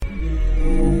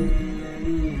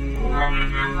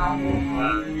Bismillah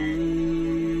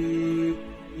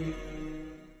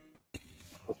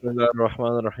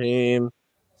ar-Rahman ar-Rahim.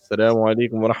 Assalamu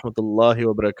alaikum wa rahmatullahi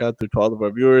wa barakatuh to all of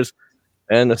our viewers.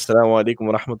 And assalamu alaikum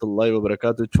wa rahmatullahi wa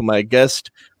barakatuh to my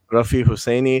guest, Rafi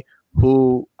Hussaini,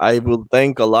 who I will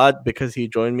thank a lot because he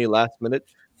joined me last minute.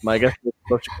 My guest was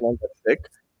supposed to come on but sick.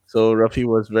 So Rafi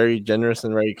was very generous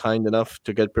and very kind enough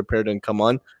to get prepared and come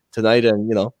on tonight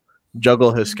and,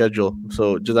 juggle his schedule.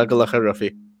 So Jazakallah khair,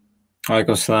 Rafi.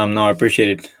 Alaikum salam. No, I appreciate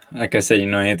it. Like I said,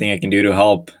 anything I can do to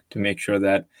help to make sure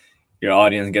that your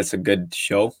audience gets a good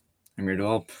show, I'm here to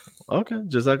help. Okay,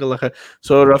 Jazakallah khair.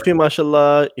 So Rafi,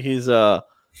 mashallah, he's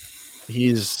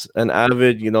an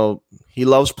avid, he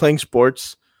loves playing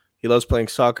sports. He loves playing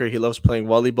soccer. He loves playing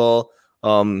volleyball.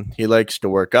 He likes to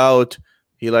work out.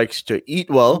 He likes to eat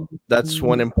well. That's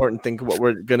one important thing what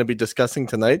we're going to be discussing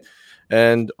tonight.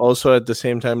 And also at the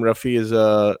same time, Rafi is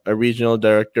a regional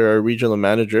director, a regional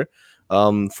manager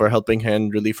for Helping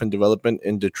Hand Relief and Development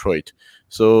in Detroit.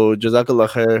 So Jazakallah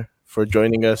khair for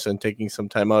joining us and taking some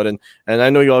time out. And I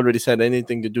know you already said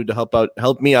anything to do to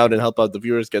help me out and help out the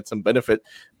viewers get some benefit.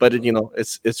 But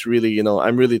it's really,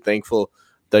 I'm really thankful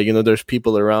that there's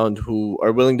people around who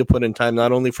are willing to put in time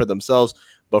not only for themselves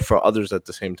but for others at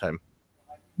the same time.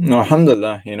 No,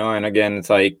 alhamdulillah, and again, it's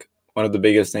like one of the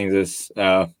biggest things is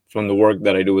from the work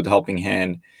that I do with Helping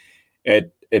Hand,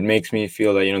 it makes me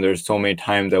feel that there's so many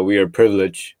times that we are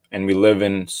privileged and we live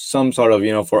in some sort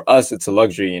of for us it's a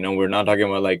luxury. We're not talking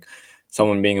about like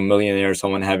someone being a millionaire,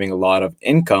 someone having a lot of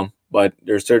income, but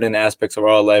there's certain aspects of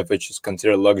our life which is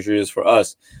considered luxurious for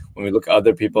us. When we look at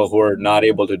other people who are not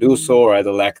able to do so, or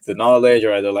either lack the knowledge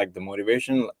or either lack the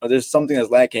motivation, or there's something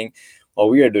that's lacking what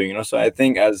we are doing. So I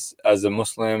think as a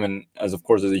Muslim and as of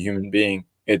course as a human being,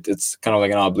 it's kind of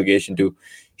like an obligation to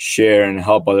share and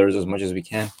help others as much as we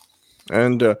can.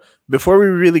 And before we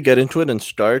really get into it and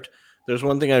start, there's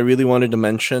one thing I really wanted to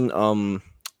mention.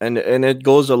 And it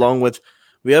goes along with,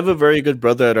 we have a very good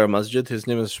brother at our masjid. His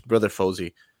name is Brother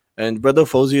Fauzi, and Brother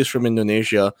Fauzi is from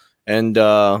Indonesia. And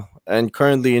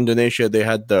currently Indonesia, they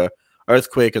had the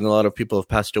earthquake, and a lot of people have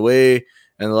passed away,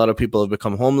 and a lot of people have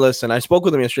become homeless. And I spoke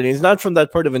with him yesterday. He's not from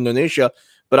that part of Indonesia,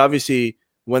 but obviously,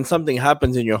 when something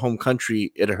happens in your home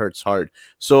country, it hurts hard.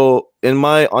 So on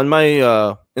my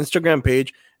Instagram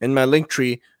page, in my link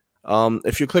tree,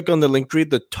 if you click on the link tree,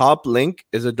 the top link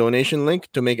is a donation link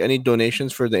to make any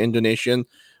donations for the Indonesian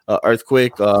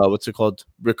earthquake,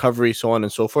 recovery, so on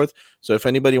and so forth. So if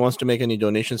anybody wants to make any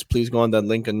donations, please go on that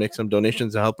link and make some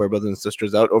donations to help our brothers and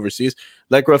sisters out overseas.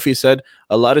 Like Rafi said,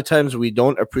 a lot of times we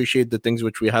don't appreciate the things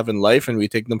which we have in life and we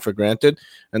take them for granted.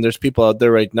 And there's people out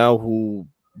there right now who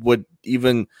would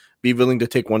even be willing to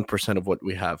take 1% of what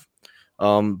we have.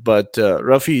 But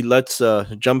Rafi, let's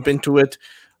jump into it.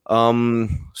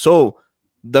 So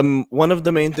one of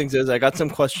the main things is I got some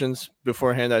questions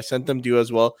beforehand. I sent them to you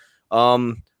as well.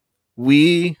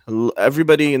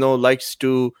 Everybody likes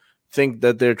to think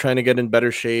that they're trying to get in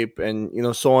better shape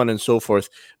and so on and so forth.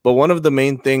 But one of the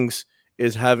main things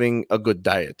is having a good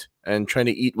diet and trying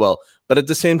to eat well. But at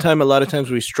the same time, a lot of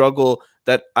times we struggle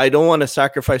that I don't want to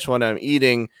sacrifice what I'm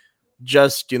eating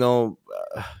just to,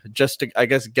 I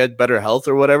guess, get better health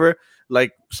or whatever.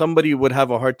 Like somebody would have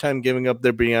a hard time giving up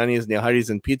their biryanis, niharis,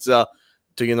 and pizza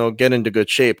to get into good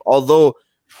shape. Although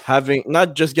having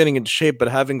not just getting into shape, but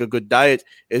having a good diet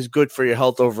is good for your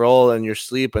health overall and your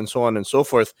sleep and so on and so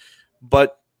forth.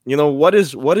 But what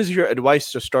is your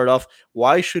advice to start off?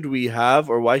 Why should we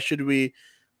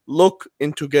look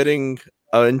into getting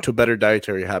into better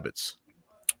dietary habits?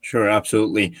 Sure,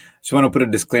 absolutely. Just want to put a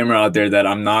disclaimer out there that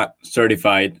I'm not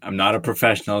certified. I'm not a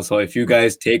professional. So if you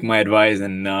guys take my advice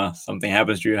and something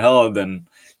happens to your health, then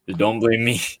just don't blame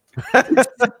me.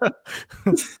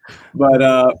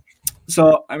 But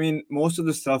so, I mean, most of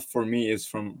the stuff for me is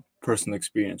from personal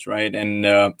experience, right?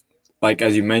 And like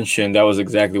as you mentioned, that was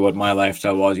exactly what my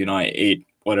lifestyle was. I ate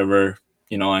whatever.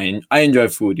 I enjoy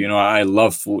food. I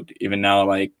love food. Even now,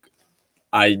 like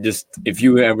if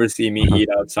you ever see me eat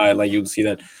outside, like you'll see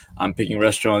that I'm picking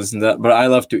restaurants and that, but I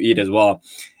love to eat as well.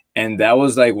 And that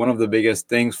was like one of the biggest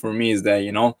things for me is that,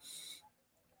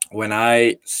 when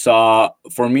I saw,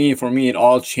 for me, it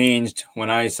all changed when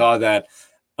I saw that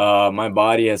my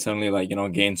body had suddenly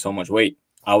gained so much weight.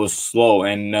 I was slow.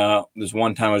 And this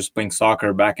one time I was playing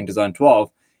soccer back in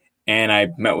 2012 and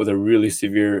I met with a really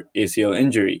severe ACL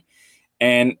injury.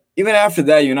 And even after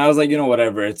that, I was like,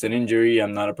 whatever, it's an injury.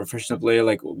 I'm not a professional player,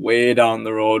 like way down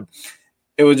the road.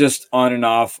 It was just on and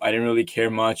off. I didn't really care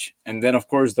much. And then, of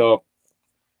course, the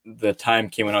time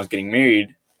came when I was getting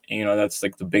married. And, that's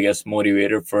like the biggest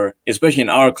motivator for, especially in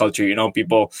our culture,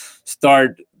 people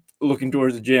start looking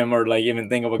towards the gym or like even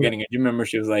think about getting a gym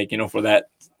membership, like, for that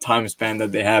time span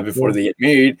that they have before they get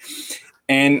married.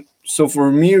 And so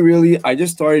for me, really, I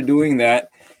just started doing that.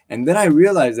 And then I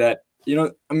realized that, I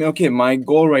mean, okay, my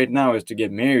goal right now is to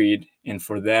get married. And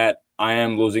for that, I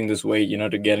am losing this weight,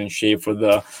 to get in shape for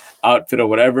the outfit or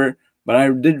whatever. But I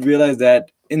did realize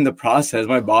that in the process,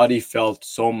 my body felt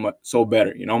so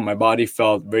better. My body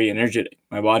felt very energetic.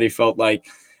 My body felt like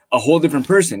a whole different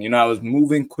person. I was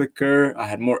moving quicker. I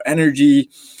had more energy.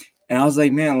 And I was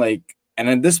like, man, like, and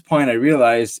at this point, I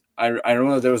realized I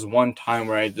remember there was one time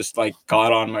where I just like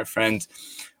got on my friend's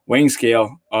weighing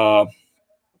scale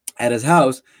at his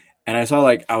house, and I saw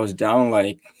like I was down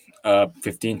like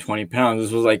 15, 20 pounds.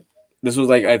 This was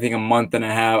like I think a month and a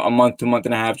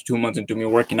half to 2 months into me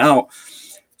working out.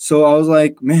 So I was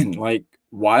like, man, like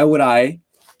why would I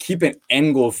keep an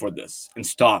end goal for this and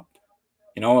stop?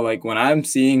 Like when I'm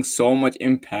seeing so much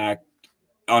impact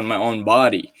on my own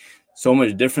body, so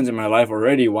much difference in my life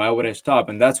already, why would I stop?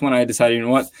 And that's when I decided,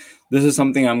 what, this is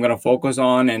something I'm going to focus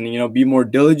on, and be more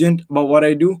diligent about what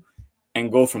I do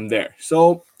and go from there.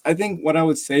 So I think what I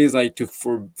would say is like,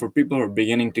 for people who are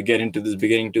beginning to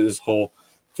this whole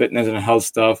fitness and health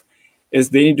stuff, is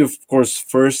they need to, of course,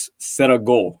 first set a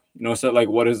goal. Set like,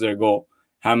 what is their goal,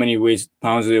 how many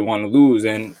pounds do they want to lose,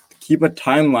 and keep a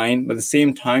timeline. But at the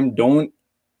same time, don't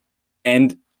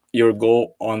end your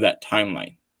goal on that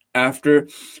timeline after,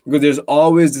 because there's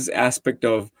always this aspect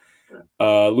of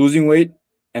losing weight,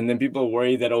 and then people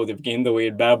worry that, oh, they've gained the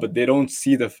weight bad, but they don't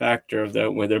see the factor of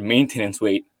that, where their maintenance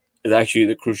weight is actually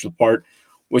the crucial part,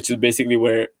 which is basically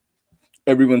where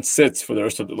everyone sits for the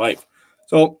rest of their life.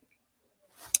 So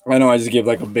I know I just gave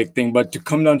like a big thing, but to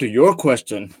come down to your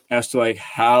question as to like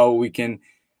how we can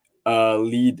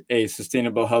lead a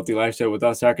sustainable, healthy lifestyle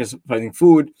without sacrificing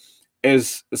food,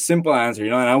 is a simple answer,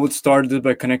 and I would start this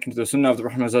by connecting to the Sunnah of the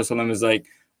Prophet is like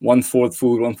 1/4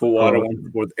 food, 1/4 water,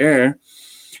 1/4 air.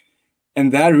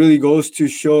 And that really goes to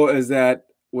show is that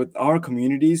with our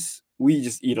communities, we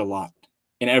just eat a lot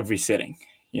in every sitting,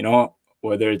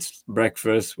 whether it's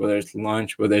breakfast, whether it's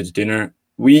lunch, whether it's dinner,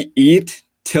 we eat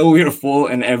till we're full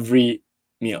in every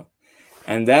meal.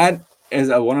 And that is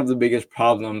one of the biggest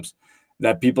problems,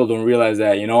 that people don't realize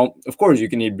that, of course you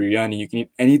can eat biryani, you can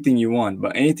eat anything you want,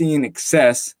 but anything in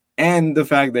excess, and the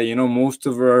fact that,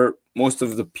 most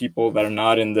of the people that are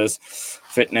not in this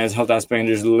fitness health aspect,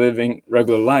 just living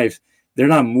regular life, they're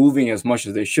not moving as much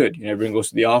as they should. Everyone goes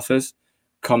to the office,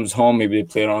 comes home, maybe they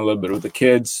play around a little bit with the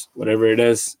kids, whatever it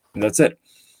is, and that's it.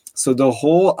 So the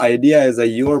whole idea is that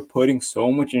you are putting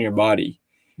so much in your body,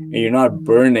 and you're not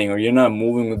burning, or you're not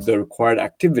moving with the required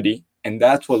activity, and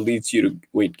that's what leads you to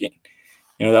weight gain.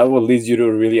 That what leads you to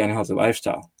a really unhealthy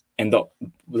lifestyle. And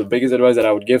the biggest advice that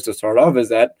I would give to start off is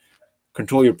that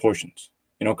control your portions.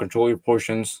 Control your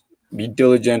portions, be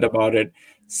diligent about it,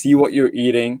 see what you're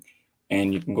eating,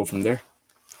 and you can go from there.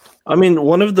 I mean,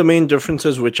 one of the main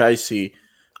differences which I see,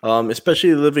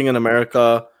 especially living in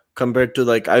America compared to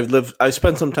like I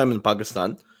spent some time in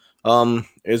Pakistan,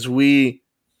 is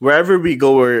wherever we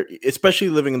go, or especially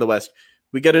living in the West,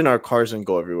 we get in our cars and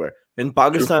go everywhere. In True.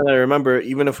 Pakistan, I remember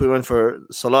even if we went for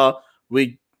Salah,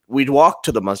 we'd walk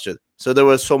to the masjid. So there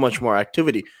was so much more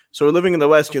activity. So living in the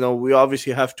West, we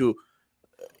obviously have to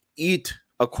eat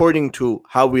according to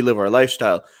how we live our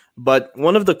lifestyle. But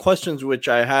one of the questions which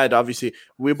I had, obviously,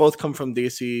 we both come from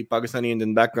Desi, Pakistani,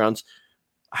 Indian backgrounds.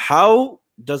 How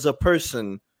does a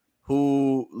person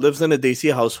who lives in a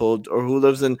Desi household, or who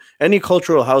lives in any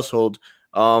cultural household,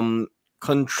 um,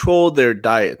 control their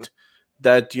diet?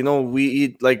 That we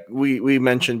eat, like we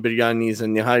mentioned biryanis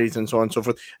and niharis and so on and so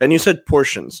forth, and you said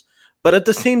portions, but at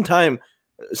the same time,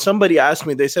 somebody asked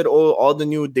me, they said, oh, all the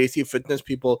new Desi fitness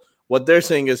people, what they're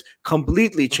saying is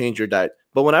completely change your diet.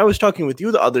 But when I was talking with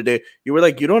you the other day, you were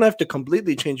like, you don't have to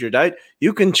completely change your diet.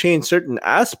 You can change certain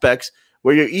aspects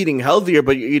where you're eating healthier,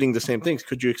 but you're eating the same things.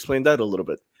 Could you explain that a little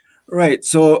bit? Right.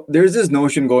 So there's this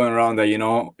notion going around that,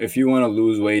 if you want to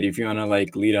lose weight, if you want to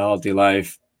like lead a healthy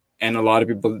life, and a lot of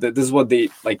people, this is what they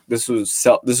like, this is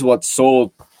what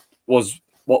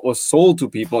was sold to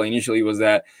people initially, was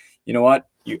that, what,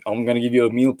 I'm going to give you a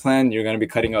meal plan, you're going to be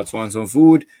cutting out so and so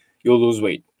food, you'll lose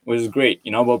weight, which is great,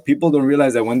 but people don't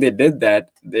realize that when they did that,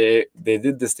 they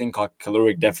did this thing called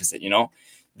caloric deficit.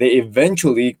 They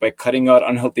eventually, by cutting out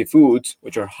unhealthy foods,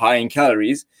 which are high in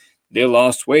calories, they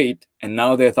lost weight, and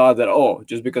now they thought that, oh,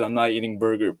 just because I'm not eating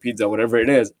burger, pizza, whatever it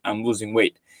is, I'm losing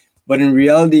weight. But in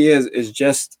reality, is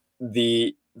just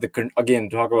again,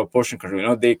 talk about portion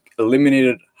control. They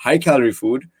eliminated high calorie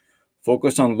food,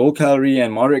 focused on low calorie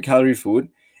and moderate calorie food,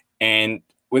 and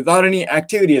without any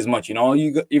activity as much.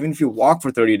 Even if you walk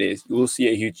for 30 days, you will see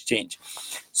a huge change.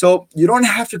 So you don't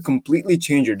have to completely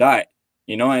change your diet,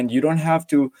 and you don't have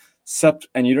to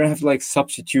like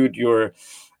substitute your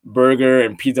burger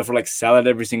and pizza for like salad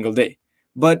every single day.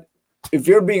 But if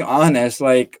you're being honest,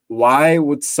 like why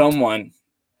would someone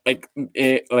like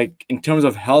in terms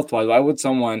of health wise, why would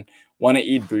someone want to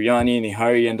eat biryani,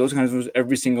 nihari, and those kinds of foods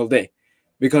every single day?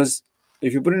 Because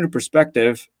if you put it into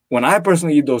perspective, when I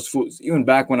personally eat those foods, even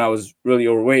back when I was really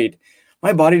overweight,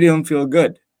 my body didn't feel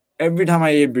good. Every time I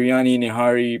ate biryani,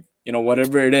 nihari,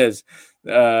 whatever it is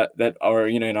that our,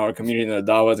 in our community, in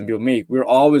the dawas and people make, we're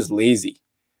always lazy.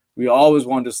 We always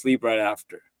want to sleep right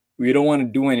after. We don't want to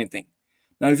do anything.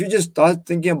 Now, if you just start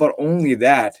thinking about only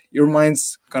that, your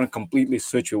mind's gonna completely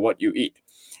switch with what you eat.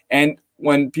 And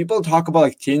when people talk about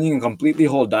like changing a completely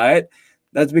whole diet,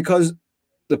 that's because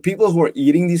the people who are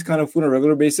eating these kind of food on a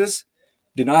regular basis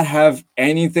do not have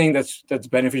anything that's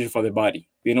beneficial for their body.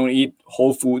 They don't eat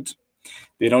whole foods.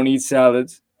 They don't eat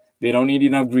salads. They don't eat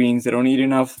enough greens. They don't eat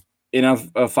enough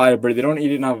fiber. They don't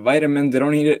eat enough vitamins. They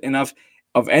don't eat enough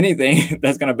of anything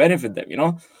that's gonna benefit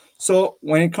them. So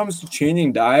when it comes to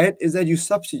changing diet, is that you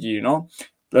substitute.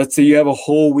 Let's say you have a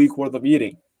whole week worth of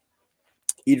eating.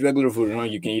 Eat regular food.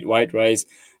 You can eat white rice.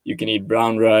 You can eat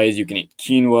brown rice. You can eat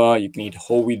quinoa. You can eat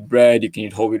whole wheat bread. You can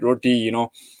eat whole wheat roti.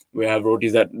 We have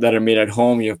rotis that are made at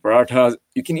home. You have parathas.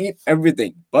 You can eat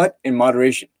everything, but in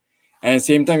moderation. And at the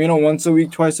same time, once a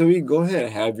week, twice a week, go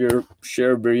ahead, have your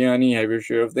share of biryani, have your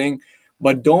share of thing,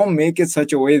 but don't make it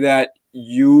such a way that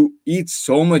you eat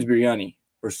so much biryani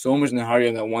or so much nahari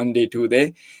in that 1 day, 2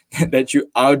 day, that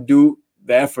you outdo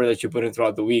the effort that you put in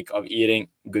throughout the week of eating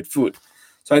good food.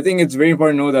 So I think it's very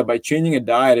important to know that by changing a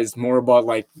diet, it's more about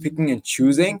like picking and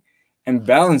choosing and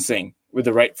balancing with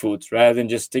the right foods rather than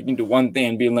just sticking to one thing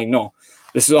and being like, no,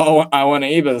 this is all I want to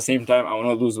eat, but at the same time, I want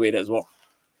to lose weight as well.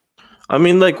 I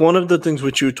mean, like one of the things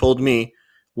which you told me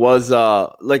was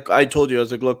like I told you, I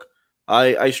was like, look,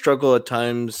 I struggle at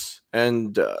times,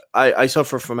 and I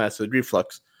suffer from acid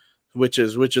reflux, which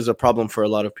is a problem for a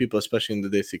lot of people, especially in the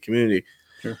Desi community.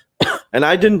 Sure. And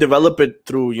I didn't develop it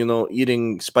through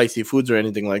eating spicy foods or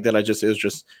anything like that. It was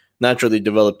just naturally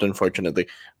developed, unfortunately.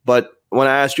 But when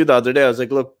I asked you the other day, I was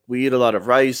like, look, we eat a lot of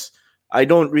rice. I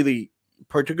don't really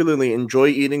particularly enjoy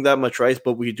eating that much rice,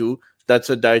 but we do. That's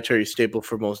a dietary staple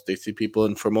for most Desi people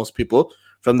and for most people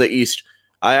from the East.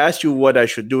 I asked you what I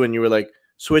should do, and you were like,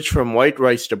 switch from white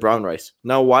rice to brown rice.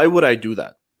 Now, why would I do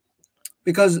that?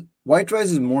 Because white rice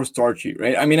is more starchy,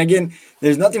 right? I mean, again,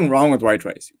 there's nothing wrong with white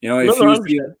rice. No, If no, I you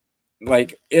see understand.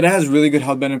 like it has really good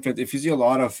health benefits. If you see a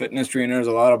lot of fitness trainers,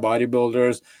 a lot of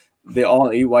bodybuilders, they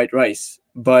all eat white rice.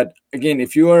 But again,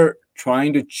 if you are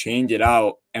trying to change it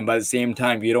out, and by the same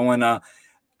time you don't want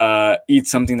to eat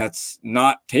something that's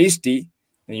not tasty,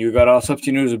 then you got to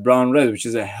substitute with brown rice, which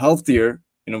is a healthier,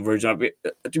 version of it.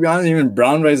 To be honest, even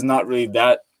brown rice is not really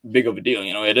that big of a deal.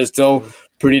 It is still Mhm.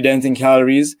 pretty dense in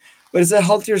calories, but it's a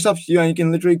healthier substitute, and you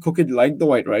can literally cook it like the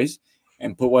white rice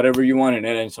and put whatever you want in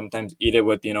it, and sometimes eat it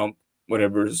with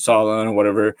whatever salan or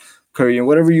whatever curry and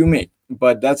whatever you make.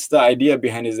 But that's the idea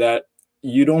behind, is that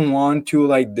you don't want to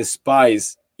like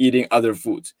despise eating other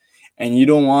foods, and you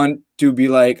don't want to be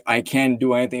like, I can't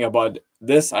do anything about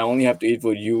this, I only have to eat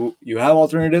food. You have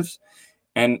alternatives,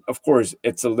 and of course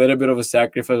it's a little bit of a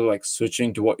sacrifice of like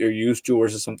switching to what you're used to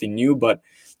versus something new, but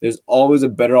there's always a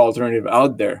better alternative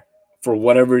out there for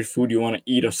whatever food you want to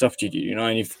eat or substitute.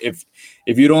 And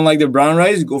if you don't like the brown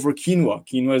rice, go for quinoa.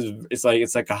 Quinoa is,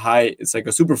 it's like a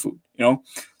superfood.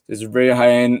 It's very high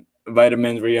in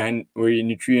vitamins, very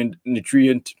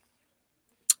nutrient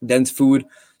dense food,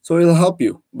 so it'll help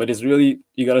you. But it's really,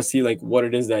 you got to see like what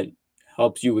it is that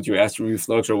helps you with your acid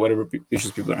reflux or whatever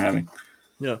issues people are having.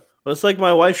 Yeah. Well, it's like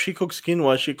my wife, she cooks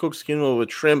quinoa. She cooks quinoa with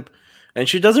shrimp, and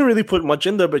she doesn't really put much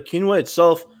in there, but quinoa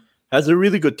itself has a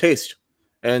really good taste.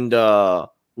 And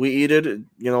we eat it,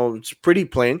 it's pretty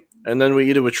plain. And then we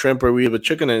eat it with shrimp or we eat it with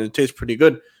chicken, and it tastes pretty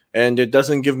good. And it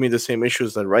doesn't give me the same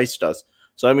issues that rice does.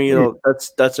 So, I mean,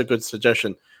 that's a good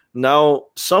suggestion. Now,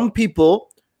 some people,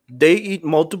 they eat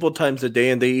multiple times a day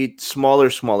and they eat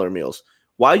smaller meals.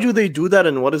 Why do they do that,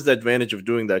 and what is the advantage of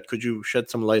doing that? Could you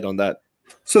shed some light on that?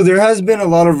 So there has been a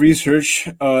lot of research.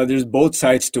 There's both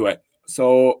sides to it.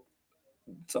 So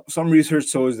some research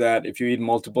shows that if you eat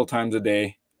multiple times a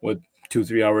day with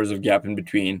 2-3 hours of gap in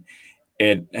between,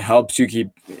 it helps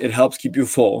keep you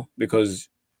full, because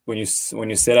when you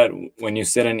sit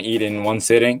and eat in one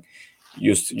sitting,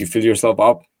 you fill yourself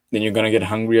up, then you're gonna get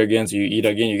hungry again, so you eat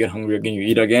again, you get hungry again, you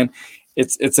eat again.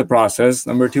 It's a process.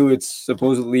 Number two, it's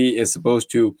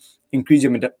supposed to increase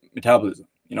your metabolism,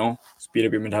 speed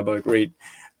up your metabolic rate,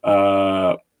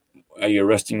 uh your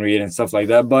resting rate and stuff like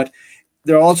that. But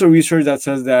there are also research that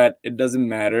says that it doesn't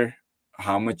matter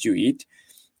how much you eat.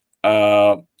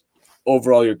 Uh,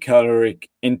 Overall, your caloric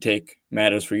intake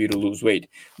matters for you to lose weight.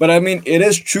 But I mean, it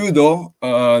is true though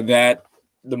that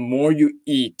the more you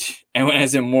eat, and when I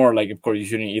say more, like of course you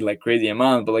shouldn't eat like crazy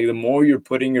amounts, but like the more you're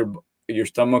putting your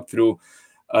stomach through,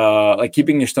 like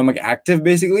keeping your stomach active,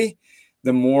 basically,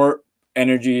 the more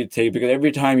energy you take, because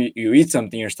every time you eat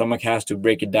something, your stomach has to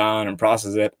break it down and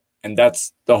process it, and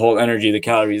that's the whole energy, the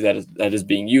calories that is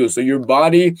being used. So your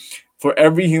body, for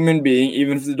every human being,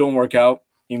 even if they don't work out,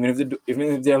 even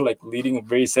if they're like leading a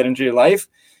very sedentary life,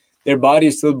 their body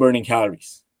is still burning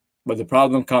calories. But the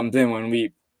problem comes in when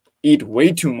we eat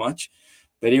way too much,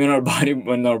 that even our body,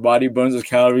 when our body burns those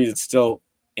calories, it's still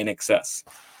in excess.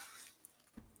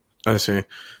 I see.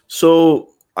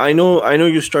 So I know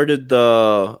you started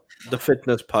the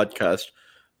fitness podcast,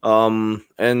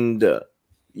 and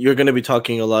you're going to be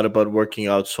talking a lot about working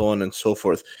out, so on and so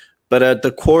forth. But at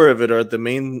the core of it, or the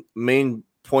main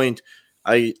point,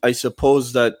 I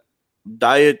suppose that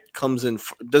diet comes in.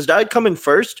 Does diet come in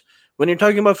first when you're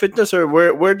talking about fitness, or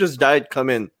where does diet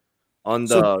come in on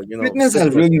So the fitness has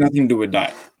fitness? really nothing to do with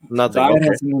diet. Nothing. Diet Okay.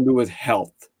 has something to do with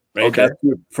health, right? Okay. That's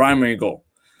your primary goal.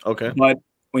 Okay. But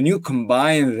when you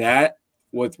combine that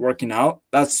with working out,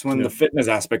 that's when Yeah. the fitness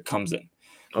aspect comes in.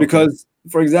 Okay. Because,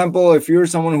 for example, if you're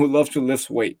someone who loves to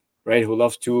lift weight, right, who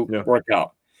loves to Yeah. work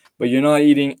out, but you're not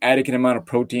eating adequate amount of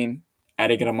protein,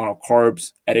 adequate amount of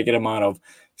carbs, adequate amount of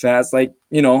fats, like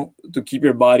to keep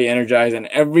your body energized, and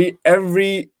every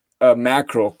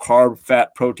macro, carb,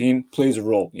 fat, protein plays a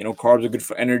role. Carbs are good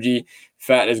for energy,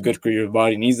 fat is good for your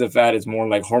body needs the fat. It's more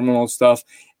like hormonal stuff,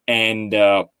 and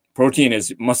protein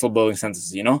is muscle building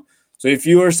synthesis. So if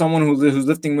you are someone who's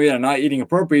lifting weight and not eating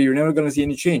appropriate, you're never going to see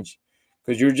any change,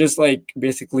 because you're just like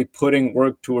basically putting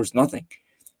work towards nothing.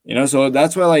 So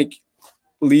that's why like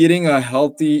leading a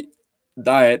healthy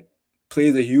diet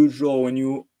plays a huge role when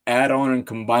you add on and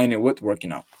combine it with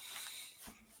working out.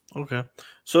 Okay.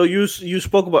 So you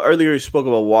spoke about earlier. You spoke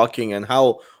about walking and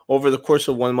how over the course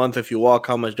of 1 month, if you walk,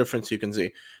 how much difference you can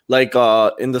see. Like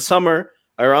in the summer,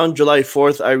 around July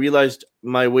 4th, I realized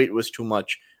my weight was too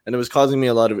much and it was causing me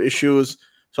a lot of issues.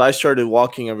 So I started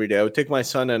walking every day. I would take my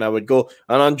son and I would go.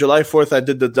 And on July 4th, I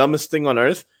did the dumbest thing on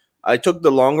earth. I took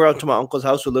the long route to my uncle's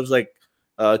house, who lives like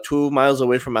 2 miles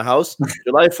away from my house.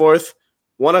 July 4th,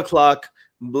 1 o'clock,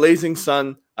 blazing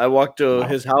sun. I walked to Wow.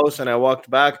 his house and I walked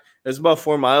back. It's about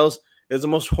 4 miles. It's the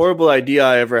most horrible idea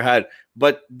I ever had.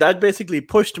 But that basically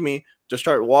pushed me to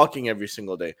start walking every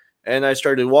single day. And I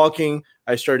started walking.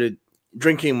 I started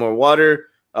drinking more water,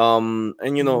 and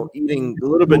eating a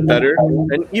little bit better.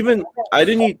 And even I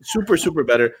didn't eat super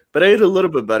better, but I ate a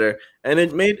little bit better, and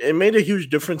it made a huge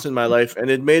difference in my life. And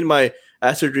it made my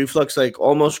acid reflux like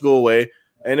almost go away.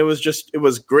 And it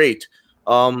was great.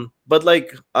 But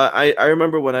like I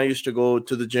remember when I used to go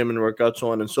to the gym and work out,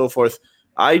 so on and so forth.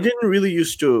 I didn't really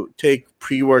used to take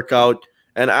pre workout,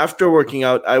 and after working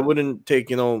out, I wouldn't take.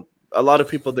 A lot of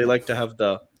people, they like to have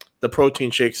the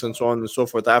protein shakes and so on and so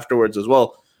forth afterwards as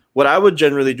well. What I would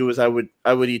generally do is I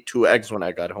would eat 2 eggs when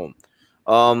I got home.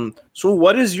 So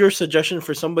what is your suggestion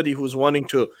for somebody who's wanting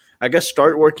to, I guess,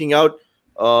 start working out?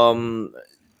 Um,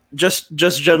 just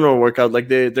general workout, like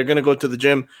they're gonna go to the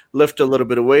gym, lift a little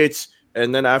bit of weights,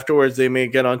 and then afterwards they may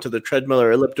get onto the treadmill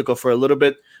or elliptical for a little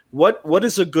bit. What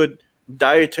is a good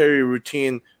dietary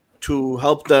routine to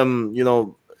help them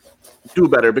do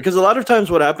better? Because a lot of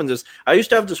times what happens is, I used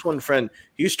to have this one friend.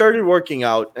 He started working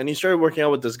out, and he started working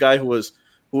out with this guy who was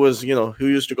who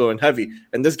used to go in heavy.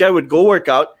 And this guy would go work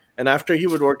out, and after he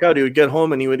would work out, he would get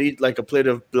home and he would eat like a plate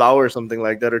of plow or something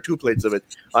like that, or two plates of it.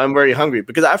 I'm very hungry,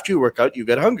 because after you work out, you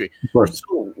get hungry. Of course.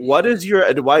 So what is your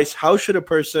advice? How should a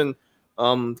person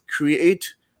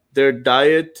create their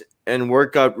diet and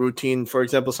workout routine? For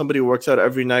example, somebody who works out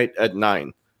every night at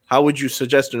 9. How would you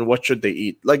suggest, and what should they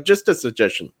eat? Like, just a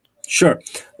suggestion. Sure.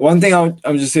 One thing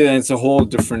I'm just saying, it's a whole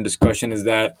different discussion, is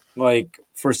that like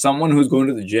for someone who's going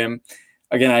to the gym,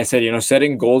 again, I said,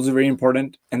 setting goals is very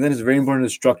important, and then it's very important to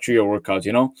structure your workouts.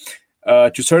 To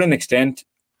a certain extent,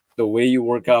 the way you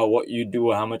work out, what you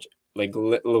do, how much like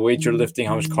the weight you're lifting,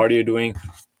 how much cardio you're doing,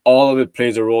 all of it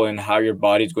plays a role in how your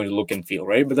body is going to look and feel,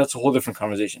 right? But that's a whole different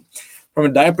conversation. From a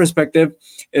diet perspective,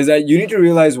 is that you need to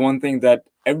realize one thing, that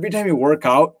every time you work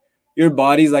out, your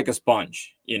body's like a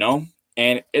sponge,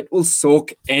 and it will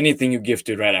soak anything you give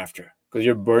to it right after, because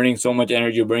you're burning so much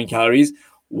energy, you're burning calories.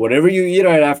 Whatever you eat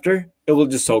right after, it will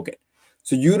just soak it.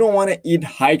 So you don't want to eat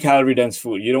high calorie dense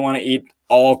food. You don't want to eat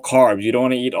all carbs. You don't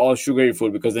want to eat all sugary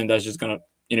food, because then that's just gonna,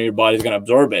 your body's gonna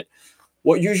absorb it.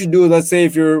 what you should do, let's say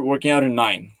if you're working out at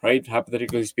 9, right?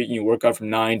 Hypothetically speaking, you work out from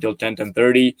 9 till 10,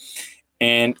 10:30,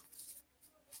 and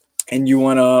you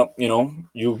want to,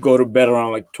 you go to bed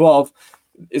around like 12.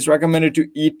 It's recommended to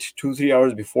eat 2 3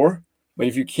 hours before. But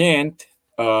if you can't,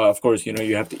 of course,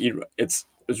 you have to eat. It's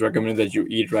recommended that you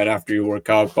eat right after you work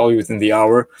out, probably within the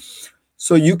hour.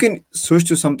 So you can switch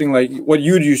to something like what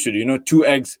you used to do. 2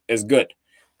 eggs is good,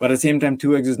 but at the same time,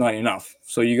 2 eggs is not enough.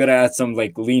 So you gotta add some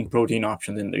like lean protein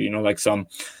options in there. Like some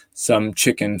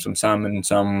chicken, some salmon,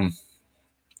 some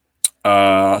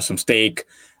steak,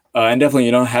 and definitely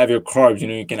have your carbs.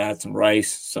 You can add some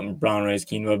rice, some brown rice,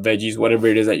 quinoa, veggies, whatever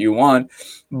it is that you want.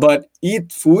 But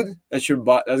eat food that's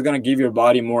gonna give your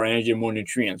body more energy, more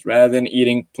nutrients, rather than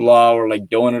eating pulao or like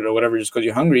donut or whatever just because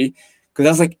you're hungry. Because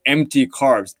that's like empty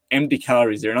carbs, empty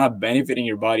calories. They're not benefiting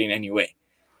your body in any way.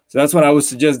 So that's what I would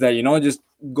suggest, that just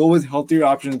go with healthier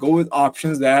options. Go with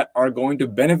options that are going to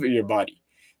benefit your body,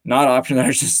 not options that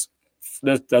are just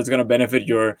that's going to benefit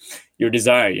your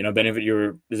desire. Benefit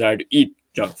your desire to eat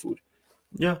junk food.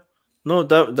 Yeah. No,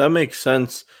 that makes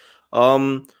sense.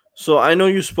 Um so I know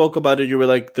you spoke about it. You were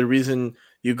like the reason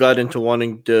you got into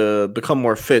wanting to become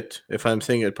more fit, if I'm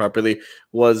saying it properly,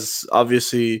 was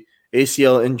obviously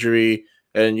ACL injury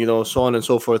and so on and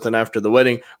so forth, and after the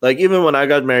wedding. Like even when I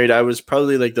got married, I was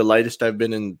probably like the lightest I've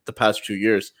been in the past 2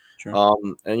 years. Sure.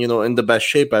 And in the best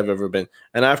shape I've ever been.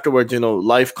 And afterwards,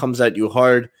 life comes at you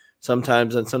hard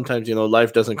sometimes, and sometimes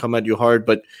life doesn't come at you hard,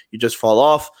 but you just fall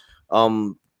off.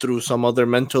 Through some other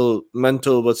mental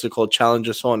what's it called,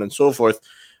 challenges, so on and so forth.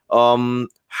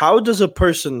 How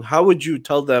would you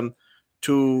tell them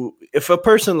to, if a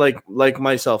person like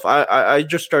myself, I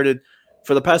just started,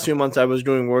 for the past few months I was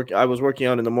working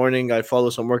out in the morning. I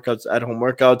follow some workouts, at home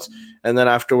workouts, and then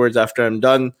afterwards, after I'm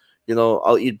done,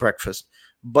 I'll eat breakfast.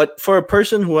 But for a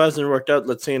person who hasn't worked out,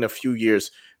 let's say in a few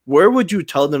years, where would you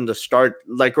tell them to start?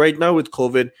 Like right now with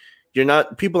COVID, you're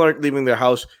not people aren't leaving their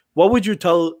house. What would you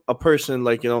tell a person,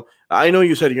 like, I know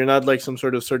you said you're not like some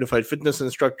sort of certified fitness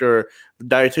instructor or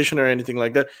dietitian or anything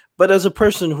like that, but as a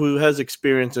person who has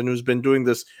experience and who's been doing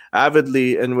this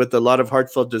avidly and with a lot of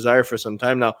heartfelt desire for some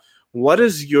time now, what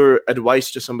is your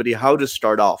advice to somebody how to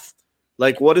start off?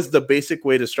 Like, what is the basic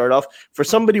way to start off for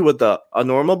somebody with a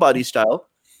normal body style,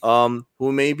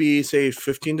 who may be, say,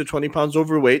 15 to 20 pounds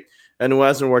overweight and who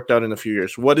hasn't worked out in a few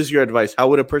years? What is your advice? How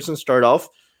would a person start off?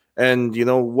 And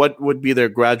what would be their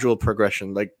gradual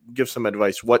progression? Like, give some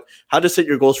advice. How to set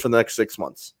your goals for the next 6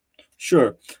 months?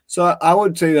 Sure. So I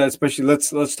would say that, especially,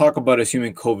 let's talk about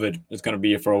assuming COVID is going to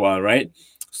be here for a while, right?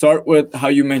 Start with how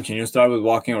you mentioned. You start with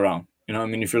walking around. I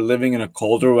mean, if you're living in a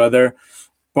colder weather,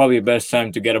 probably the best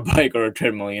time to get a bike or a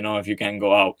treadmill. If you can't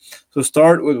go out. So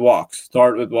start with walks.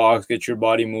 Start with walks. Get your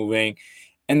body moving,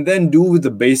 and then do with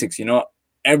the basics.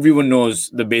 Everyone knows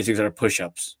the basics are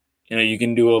push-ups. You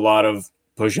can do a lot of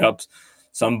push-ups,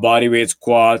 some body weight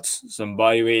squats, some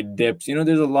body weight dips.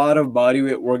 There's a lot of body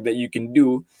weight work that you can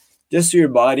do just so your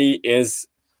body is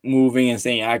moving and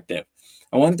staying active.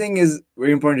 And one thing is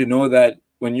very important to know, that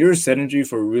when you're sedentary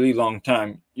for a really long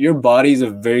time, your body is a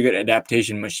very good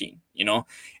adaptation machine.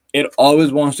 It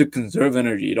always wants to conserve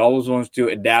energy. It always wants to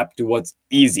adapt to what's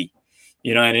easy.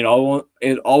 And it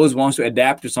always wants to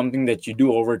adapt to something that you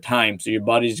do over time. So your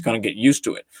body's going to get used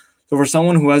to it. So for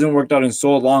someone who hasn't worked out in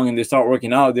so long and they start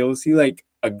working out, they will see like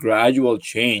a gradual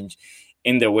change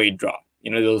in their weight drop.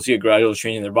 They'll see a gradual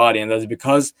change in their body. And that's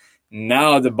because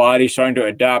now the body's starting to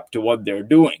adapt to what they're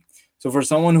doing. So for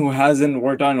someone who hasn't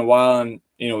worked out in a while and,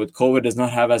 with COVID does not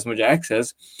have as much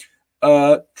access,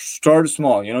 start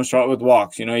small. Start with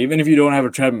walks. Even if you don't have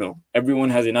a treadmill, everyone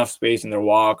has enough space in their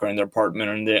walk or in their apartment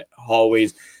or in their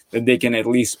hallways that they can at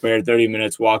least spare 30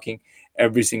 minutes walking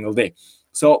every single day.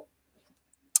 So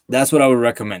that's what I would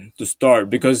recommend to start,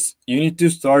 because you need to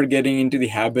start getting into the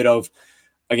habit of,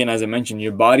 again, as I mentioned,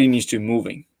 your body needs to be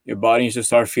moving. Your body needs to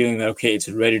start feeling that, okay, it's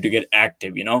ready to get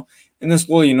active, and then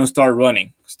slowly, start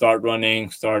running, start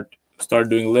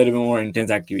doing a little bit more intense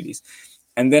activities.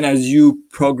 And then as you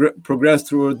progress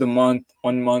through the month,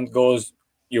 1 month goes,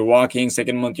 you're walking,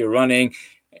 second month you're running,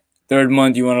 third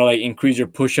month you want to like increase your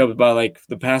push-ups by, like,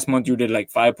 the past month you did like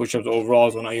 5 push-ups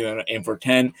overall, so now you're going to aim for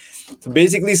 10. So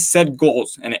basically set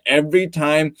goals, and every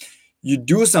time you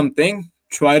do something,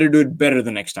 try to do it better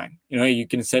the next time. You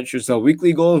can set yourself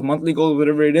weekly goals, monthly goals,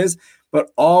 whatever it is,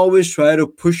 but always try to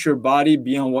push your body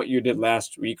beyond what you did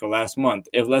last week or last month.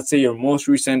 If, let's say, your most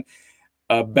recent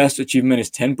best achievement is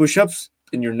 10 push-ups,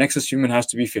 then your next achievement has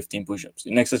to be 15 push-ups.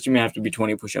 Your next achievement has to be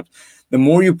 20 push-ups. The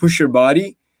more you push your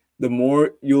body, the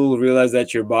more you'll realize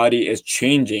that your body is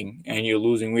changing and you're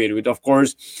losing weight. With, of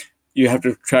course, you have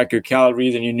to track your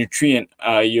calories and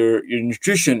your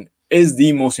nutrition is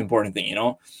the most important thing.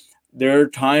 There are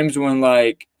times when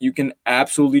like you can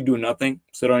absolutely do nothing,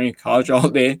 sit on your couch all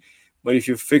day, but if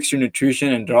you fix your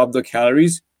nutrition and drop the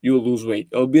calories, you'll lose weight.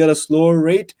 It'll be at a slower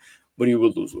rate, but you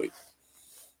will lose weight.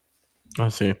 I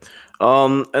see.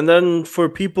 And then for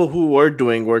people who were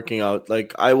doing working out,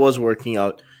 like I was working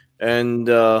out, and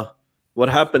what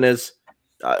happened is,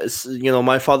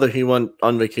 my father, he went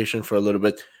on vacation for a little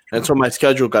bit, and Sure. so my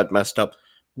schedule got messed up.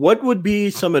 What would be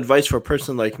some advice for a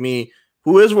person like me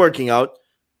who is working out,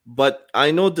 but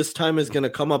I know this time is going to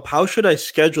come up? How should I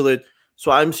schedule it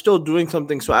so I'm still doing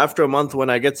something? So after a month, when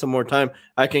I get some more time,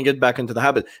 I can get back into the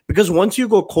habit. Because once you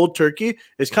go cold turkey,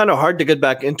 it's kind of hard to get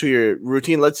back into your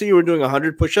routine. Let's say you were doing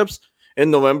 100 push-ups in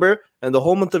November, and the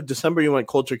whole month of December you went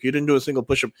cold turkey. You didn't do a single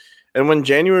push-up, and when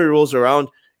January rolls around,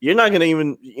 you're not gonna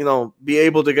even be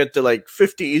able to get to like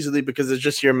 50 easily because it's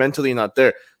just you're mentally not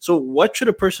there. So what should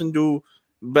a person do?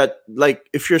 But like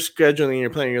if you're scheduling,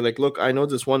 you're planning, you're like, look, I know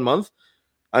this 1 month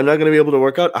I'm not going to be able to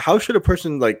work out. How should a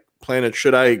person like plan it?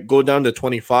 Should I go down to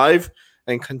 25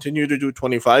 and continue to do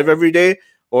 25 every day?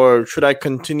 Or should I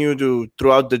continue to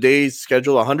throughout the day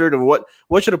schedule 100? Or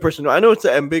what should a person do? I know it's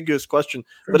an ambiguous question,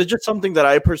 but Sure. it's just something that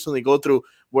I personally go through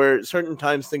where certain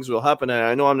times things will happen. And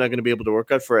I know I'm not going to be able to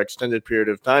work out for an extended period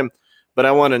of time, but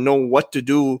I want to know what to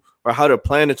do or how to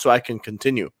plan it so I can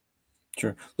continue.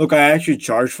 Sure. Look, I actually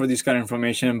charge for this kind of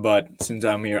information, but since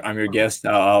I'm your guest,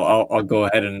 I'll go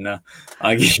ahead and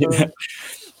I'll give you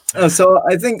that. So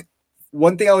I think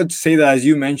one thing I would say that, as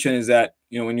you mentioned, is that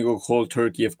when you go cold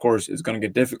turkey, of course, it's going to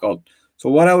get difficult. So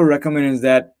what I would recommend is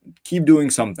that keep doing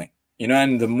something.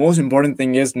 And the most important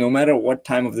thing is, no matter what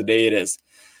time of the day it is,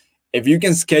 if you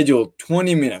can schedule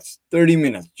 20 minutes, 30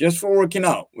 minutes just for working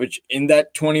out, which in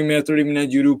that 20 minutes, 30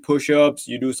 minutes, you do push-ups,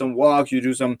 you do some walks, you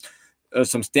do some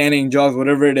standing jogs,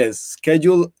 whatever it is.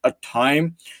 Schedule a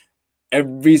time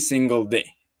every single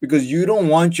day, because you don't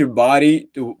want your body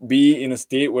to be in a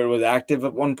state where it was active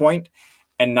at one point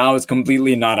and now it's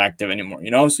completely not active anymore.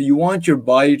 So you want your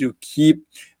body to keep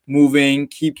moving,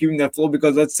 keep keeping that flow,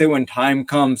 because let's say when time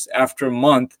comes after a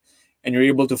month and you're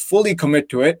able to fully commit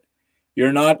to it,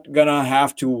 you're not gonna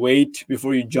have to wait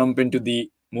before you jump into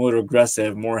the more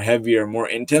aggressive, more heavier, more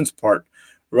intense part.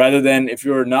 Rather than, if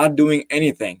you're not doing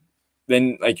anything,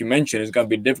 then like you mentioned, it's gonna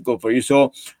be difficult for you.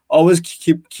 So always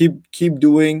keep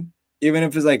doing, even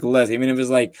if it's like less, even if it's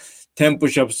like 10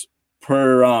 push-ups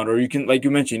per round, or you can, like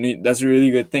you mentioned, that's a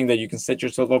really good thing that you can set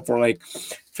yourself up for like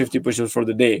 50 push-ups for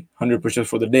the day, 100 push-ups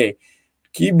for the day.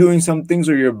 Keep doing some things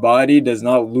where your body does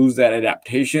not lose that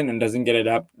adaptation and doesn't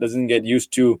get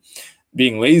used to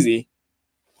being lazy,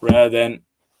 rather than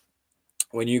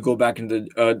when you go back into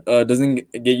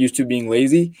doesn't get used to being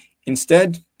lazy.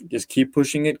 Instead, just keep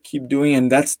pushing it, keep doing it.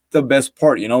 And that's the best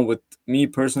part, with me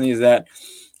personally, is that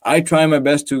I try my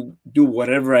best to do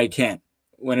whatever I can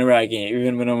whenever I can.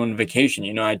 Even when I'm on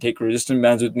vacation, I take resistance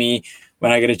bands with me.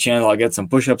 When I get a chance, I'll get some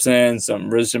push-ups in, some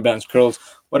resistance bands, curls,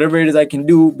 whatever it is I can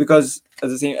do, because at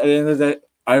the end of the day,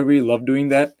 I really love doing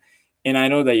that. And I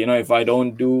know that, if I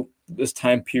don't do this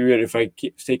time period, if I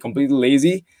stay completely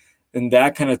lazy, then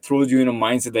that kind of throws you in a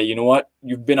mindset that, what,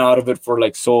 you've been out of it for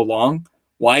like so long.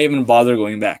 Why even bother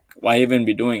going back? Why even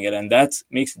be doing it? And that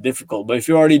makes it difficult. But if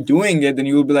you're already doing it, then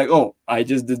you will be like, oh, I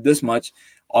just did this much.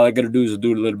 All I got to do is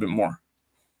do a little bit more.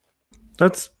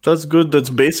 That's good. That's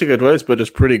basic advice, but it's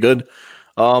pretty good.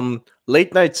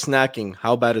 Late night snacking,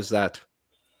 how bad is that?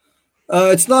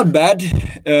 It's not bad,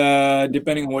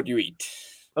 depending on what you eat,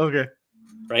 Okay.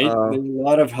 right? Uh, There's a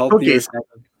lot of healthier Cookies. kind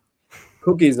of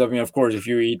cookies. I mean, of course, if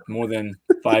you eat more than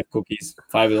 5 cookies,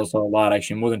 five is also a lot,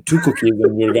 actually. More than 2 cookies,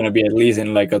 then you're going to be at least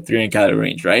in like a 300 calorie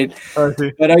range, right? I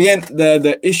see. But again,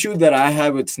 the issue that I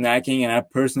have with snacking, and I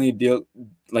personally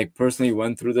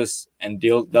went through this and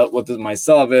dealt with it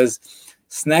myself, is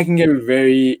snacking can be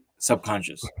very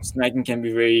subconscious. Snacking can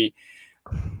be very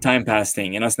time pass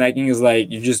thing. Snacking is like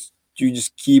you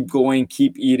just keep going,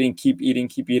 keep eating, keep eating,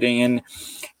 keep eating,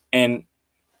 and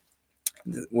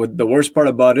what the worst part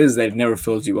about it is that it never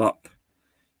fills you up.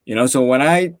 So when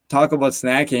I talk about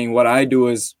snacking, what I do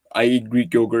is I eat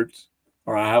Greek yogurt,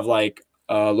 or I have like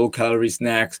low calorie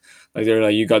snacks. Like they're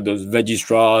like, you got those veggie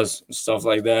straws, stuff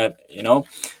like that.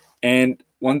 And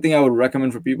one thing I would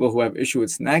recommend for people who have issue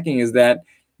with snacking is that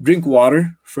drink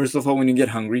water, first of all, when you get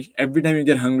hungry. Every time you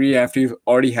get hungry after you've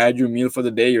already had your meal for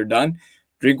the day, you're done.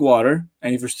 Drink water.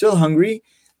 And if you're still hungry,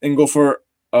 then go for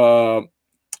low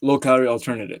calorie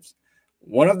alternatives.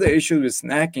 One of the issues with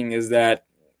snacking is that,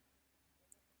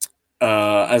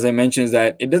 as I mentioned, is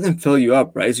that it doesn't fill you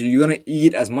up, right? So you're gonna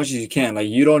eat as much as you can. Like,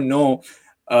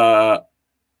 uh,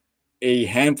 a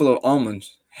handful of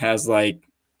almonds has like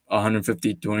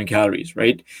 150, 200 calories,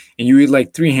 right? And you eat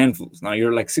like three handfuls. Now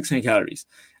you're like 600 calories.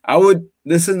 I would,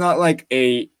 this is not like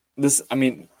I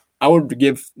mean, I would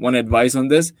give one advice on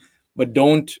this, but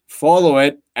don't follow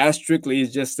it as strictly.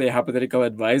 It's just a hypothetical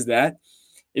advice that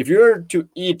if you're to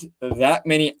eat that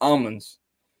many almonds,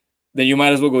 then you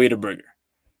might as well go eat a burger.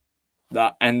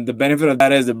 And the benefit of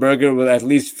that is the burger will at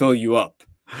least fill you up,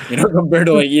 compared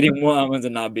to like eating more almonds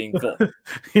and not being full.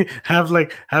 have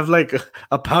like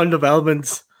a pound of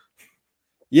almonds.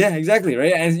 Yeah, exactly,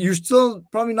 right. And you're still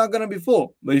probably not gonna be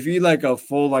full, but if you eat like a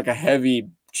full, like a heavy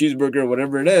cheeseburger or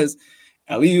whatever it is,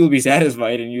 at least you'll be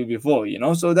satisfied and you'll be full.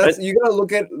 So I, that's, you gotta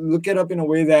look it up in a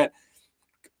way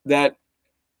that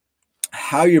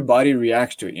how your body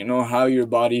reacts to it, how your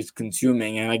body's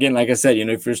consuming. And again, like I said,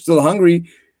 if you're still hungry,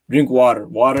 drink water.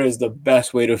 Water is the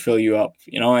best way to fill you up,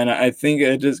 and I think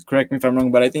it is, correct me if I'm wrong,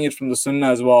 but I think it's from the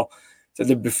Sunnah as well. So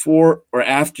that before or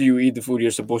after you eat the food,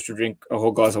 you're supposed to drink a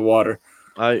whole glass of water.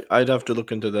 I'd have to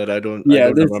look into that. I Yeah, don't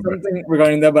there's remember. something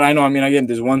regarding that, but I know, I mean, again,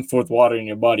 there's 1/4 water in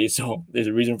your body, so there's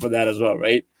a reason for that as well,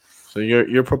 right? So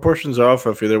your proportions are off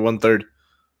if they're 1/3.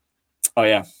 Oh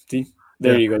yeah, see,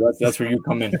 there Yeah. you go. That's where you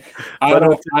come in. I But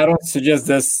don't I don't suggest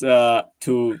this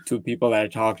to people that are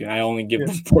talking. I only give yeah,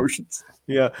 them portions.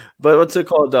 yeah. But what's it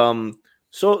called?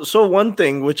 So one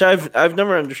thing which I've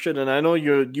never understood, and I know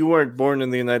you weren't born in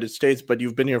the United States, but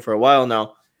you've been here for a while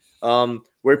now.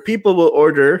 Where people will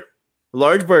order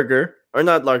large burger or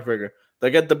not large burger, they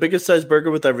get the biggest size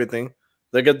burger with everything.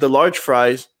 They get the large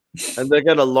fries, and they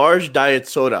get a large diet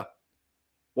soda.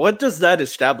 What does that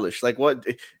establish? Like, what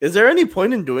is there any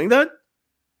point in doing that?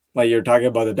 Like you're talking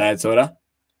about the diet soda.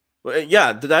 Well,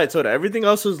 yeah, the diet soda. Everything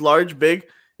else is large, big,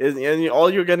 and all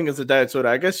you're getting is a diet soda.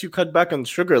 I guess you cut back on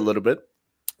sugar a little bit.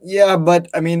 Yeah, but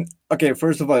I mean, okay.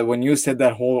 First of all, when you said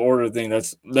that whole order thing,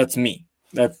 that's me.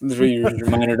 That's literally you're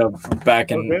reminded of Okay.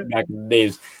 back in the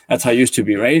days. That's how it used to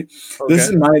be, right? Okay.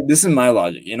 This is my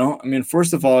logic. I mean,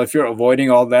 first of all, if you're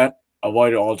avoiding all that,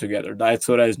 avoid it altogether. Diet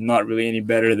soda is not really any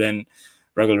better than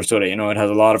regular soda. It has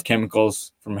a lot of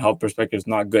chemicals. From a health perspective, it's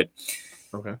not good.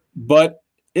 Okay. But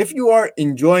if you are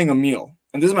enjoying a meal,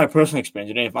 and this is my personal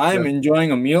experience, if I am Yeah.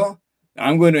 enjoying a meal,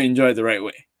 I'm going to enjoy it the right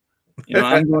way.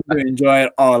 I'm going to enjoy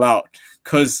it all out.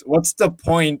 Because what's the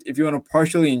point if you want to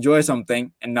partially enjoy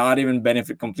something and not even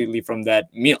benefit completely from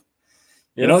that meal?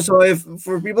 Yeah. So if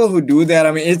for people who do that,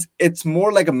 I mean, it's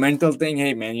more like a mental thing.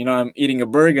 Hey, man, I'm eating a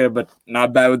burger, but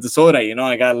not bad with the soda.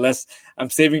 I got less. I'm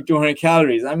saving 200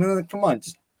 calories. I mean, like, come on,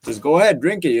 just go ahead,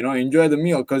 drink it. Enjoy the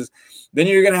meal, because then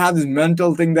you're gonna have this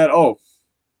mental thing that, oh,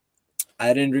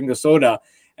 I didn't drink the soda,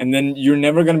 and then you're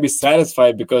never gonna be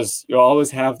satisfied because you always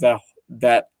have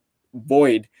that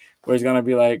void where it's gonna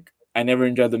be like, I never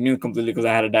enjoyed the meal completely because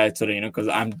I had a diet soda, because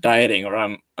I'm dieting or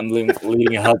I'm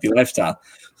leading a healthy lifestyle.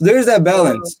 So there's that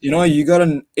balance. You got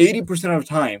an 80% of the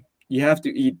time you have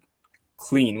to eat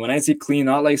clean. When I say clean,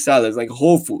 not like salads, like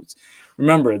whole foods.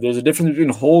 Remember, there's a difference between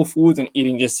whole foods and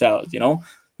eating just salads. So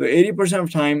 80% of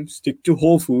time stick to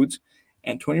whole foods,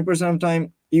 and 20% of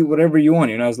time eat whatever you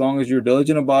want. As long as you're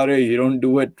diligent about it, you don't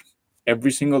do it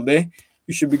every single day,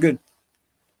 you should be good.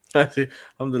 I see.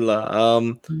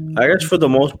 Alhamdulillah. I guess for the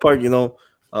most part,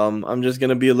 I'm just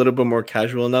gonna be a little bit more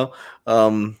casual now.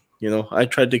 I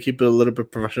tried to keep it a little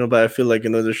bit professional, but I feel like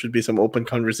there should be some open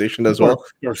conversation Of as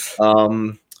course, well. of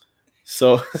course.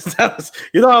 So that was,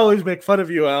 I always make fun of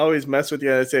you. I always mess with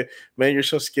you. And I say, man, you're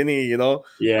so skinny.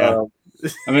 Yeah. Um,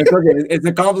 I mean, it's okay. It's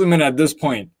a compliment at this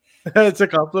point. it's a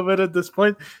compliment at this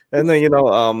point. And then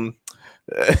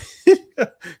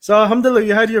so alhamdulillah,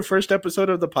 you had your first episode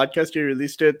of the podcast. You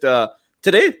released it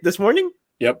today, this morning.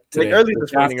 Yep. Like Today. early This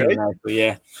this morning, right? afternoon, actually,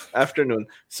 yeah. Afternoon. And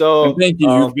So thank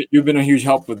you. You've been a huge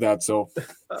help with that. So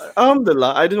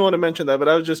alhamdulillah, I didn't want to mention that, but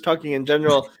I was just talking in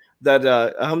general that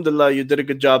alhamdulillah, you did a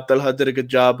good job. Talha did a good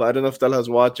job. I don't know if Talha's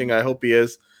watching. I hope he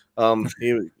is.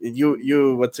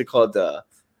 You what's it called? I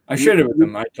You, shared it with you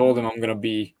him. I told him I'm gonna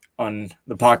be on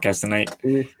the podcast tonight.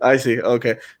 I see.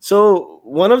 Okay. So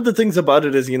one of the things about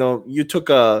it is, you took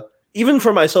even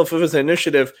for myself, it was an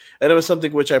initiative, and it was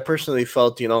something which I personally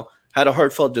felt, had a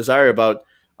heartfelt desire about.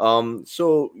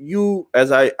 So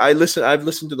as I've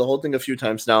listened to the whole thing a few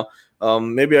times now.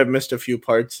 Maybe I've missed a few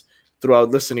parts throughout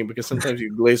listening because sometimes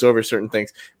you glaze over certain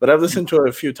things, but I've listened to it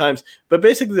a few times. But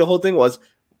basically, the whole thing was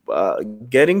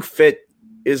getting fit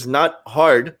is not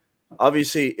hard.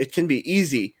 Obviously, it can be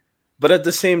easy, but at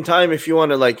the same time, if you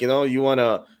want to, you want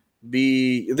to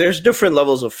there's different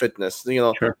levels of fitness.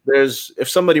 Sure. There's, if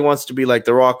somebody wants to be like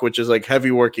The Rock, which is like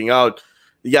heavy working out,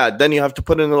 yeah, then you have to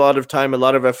put in a lot of time, a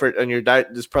lot of effort, and your diet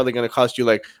is probably going to cost you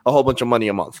like a whole bunch of money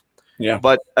a month. Yeah.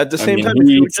 But at the I same mean, time, if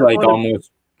he you eats just like want to,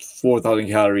 almost 4,000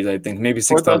 calories, I think, maybe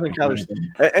 4,000 6,000.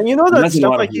 calories. And you know that That's a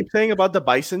stuff lot I of keep food. saying about the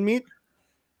bison meat?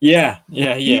 Yeah,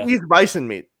 yeah, He yeah. eats bison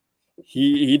meat.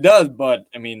 He does, but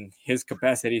I mean, his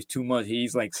capacity is too much. He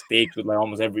eats like steaks with like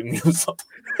almost every meal. So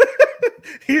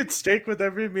He eats steak with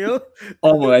every meal.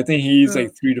 almost, I think he eats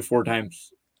like 3 to 4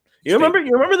 times You steak. remember?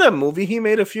 You remember that movie he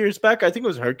made a few years back? I think it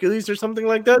was Hercules or something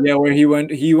like that. Yeah, where he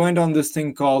went on this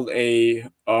thing called a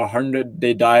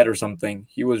 100-day diet or something.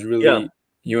 Yeah.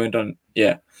 He went on,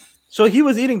 yeah. So he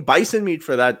was eating bison meat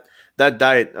for that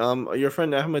diet. Your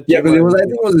friend Ahmed Yeah, because Tima, I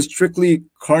think it was a strictly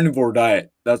carnivore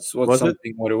diet. That's was it?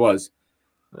 what it was.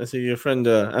 I see your friend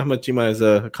Ahmed Tima has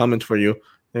a comment for you.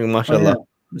 Oh yeah, Mashallah.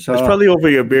 It's inshallah. probably over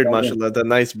your beard, mashallah. That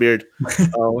nice beard.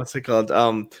 What's it called?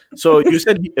 So you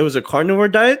said it was a carnivore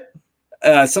diet?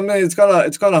 Something it's called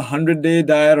a 100-day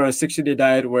diet or a 60-day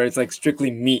diet where it's like strictly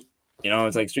meat.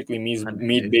 It's like strictly 100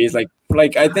 meat days. based.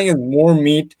 Like I think it's more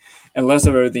meat and less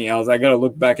of everything else. I gotta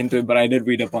look back into it, but I did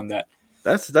read up on that.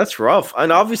 That's rough.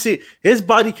 And obviously his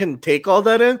body can take all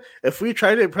that in. If we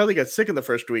tried it, it'd probably get sick in the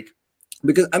first week.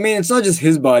 Because I mean, it's not just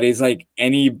his body; it's like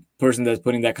any person that's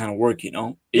putting that kind of work. Yeah,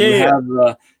 You yeah,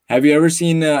 yeah. have you ever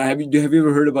seen? Have you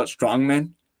ever heard about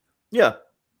strongmen? Yeah,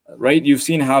 Right? You've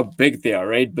seen how big they are,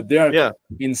 right? But they are yeah,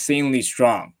 insanely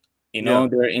strong. yeah,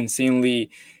 They're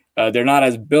insanely. They're not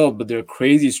as built, but they're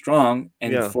crazy strong.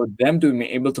 And yeah, for them to be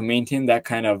able to maintain that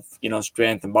kind of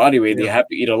strength and body weight, they yeah, have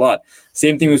to eat a lot.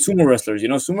 Same thing yeah. with sumo wrestlers.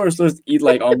 Sumo wrestlers eat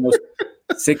like almost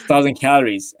 6,000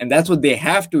 calories, and that's what they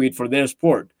have to eat for their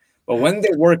sport. But when they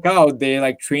work out, they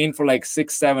like train for like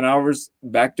 6 7 hours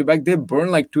back to back. They burn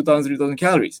like 2,000 3,000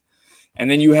 calories. And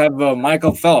then you have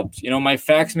Michael Phelps. My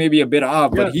facts may be a bit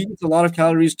off, but Yeah, he eats a lot of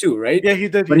calories too, right? yeah, he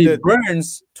did, But he he did.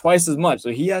 burns twice as much,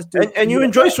 so he has to And eat you a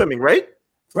enjoy lot. swimming, right?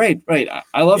 Right, right.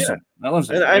 I love Yeah. swimming. I love And,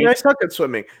 swimming, and right? I suck at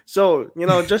swimming. So,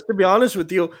 just to be honest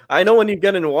with you, I know when you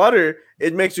get in water,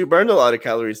 it makes you burn a lot of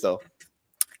calories though.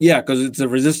 Yeah, because it's a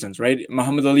resistance, right?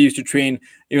 Muhammad Ali used to train.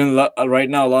 Even right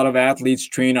now, a lot of athletes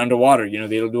train underwater.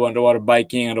 They'll do underwater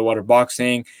biking, underwater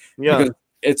boxing, Yeah, because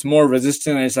it's more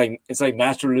resistant. And it's like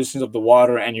natural resistance of the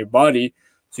water and your body,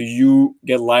 so you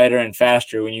get lighter and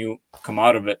faster when you come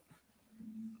out of it.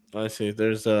 I see.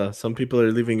 There's some people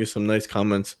are leaving you some nice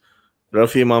comments.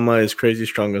 Rafi Mama is crazy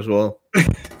strong as well.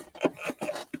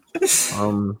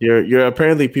 You're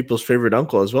apparently people's favorite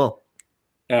uncle as well.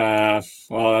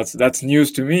 Well, that's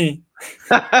news to me.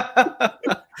 But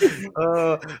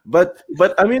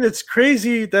I mean, it's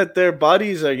crazy that their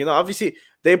bodies are, obviously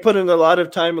they put in a lot of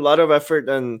time, a lot of effort,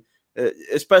 and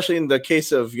especially in the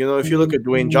case of, if you look at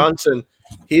Dwayne Johnson,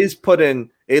 he's put in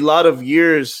a lot of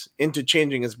years into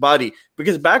changing his body,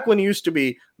 because back when he used to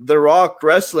be The Rock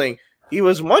wrestling, he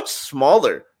was much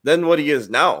smaller than what he is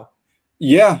now.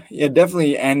 Yeah, yeah,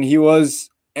 definitely. And he was,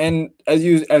 and as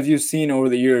you've seen over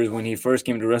the years, when he first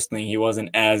came to wrestling, he wasn't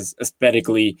as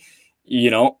aesthetically,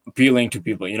 appealing to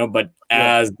people. But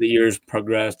Yeah. as the years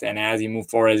progressed and as he moved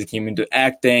forward, as he came into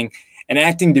acting, and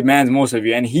acting demands most of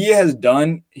you, and he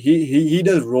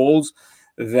does roles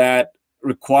that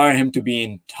require him to be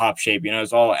in top shape.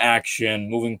 It's all action,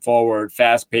 moving forward,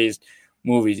 fast paced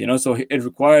movies. So it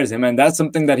requires him, and that's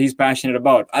something that he's passionate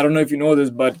about. I don't know if you know this,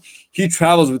 but he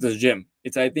travels with his gym.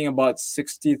 It's, I think, about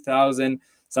 60,000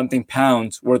 something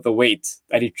pounds worth of weight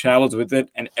that he travels with it.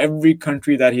 And every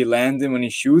country that he lands in when he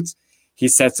shoots, he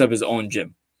sets up his own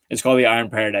gym. It's called the Iron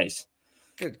Paradise.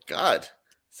 Good God.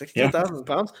 Yeah. 60,000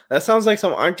 pounds? That sounds like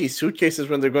some auntie suitcases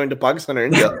when they're going to Pakistan or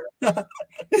India.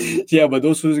 Yeah, but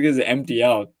those suitcases empty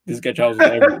out. This guy travels with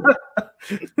everything.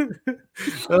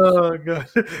 Oh God,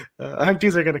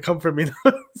 aunties are gonna come for me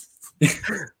now.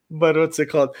 But what's it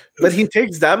called? But he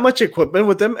takes that much equipment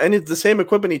with him, and it's the same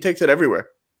equipment. He takes it everywhere.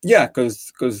 Yeah,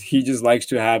 because he just likes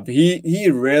to have he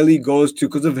rarely goes to,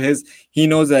 because of his, he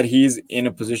knows that he's in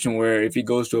a position where if he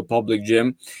goes to a public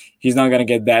gym, he's not gonna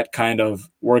get that kind of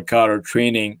workout or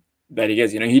training that he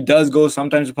gets. He does go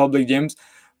sometimes to public gyms,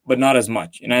 but not as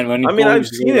much. And when he I mean, goes, I've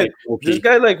he's really seen it. like This okay.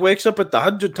 guy like wakes up at the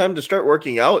 100 time to start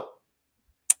working out.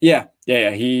 Yeah,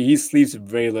 yeah, yeah. He sleeps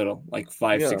very little, like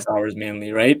five, Yeah, 6 hours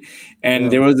mainly, right? And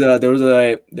yeah,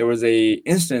 there was a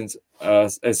instance, a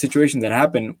situation that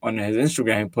happened on his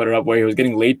Instagram. He put it up where he was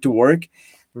getting late to work,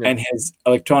 yeah. and his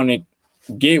electronic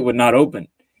gate would not open.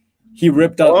 He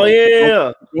ripped out Oh like yeah, yeah,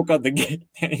 yeah. broke out the gate.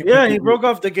 And he went Yeah, to he work. broke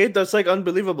off the gate. That's like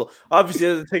unbelievable. Obviously,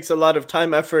 it takes a lot of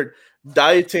time, effort,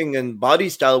 dieting, and body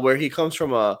style. Where he comes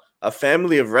from a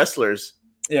family of wrestlers.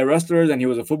 Yeah, wrestlers, and he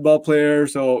was a football player.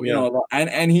 So Yeah,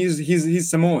 and he's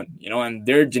Samoan, and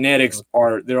their genetics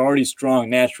they're already strong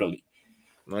naturally.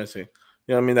 I see.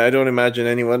 Yeah, I mean, I don't imagine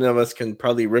any one of us can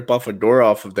probably rip off a door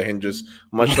off of the hinges,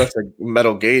 much less a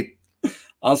metal gate.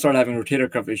 I'll start having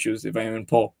rotator cuff issues if I even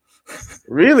pull.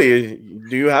 Really?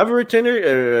 Do you have a I mean,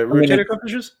 rotator cuff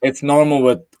issues? it's normal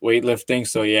with weightlifting,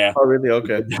 so yeah. Oh, really?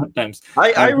 Okay. Sometimes,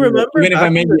 I remember even if I back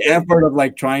in make the the day. effort of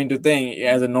like trying to think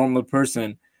as a normal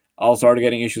person, I'll start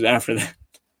getting issues after that.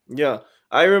 Yeah,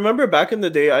 I remember back in the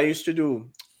day. I used to do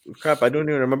crap. I don't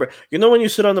even remember. You know when you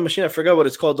sit on the machine? I forgot what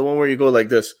it's called. The one where you go like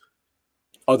this.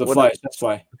 Oh, the What flies, that's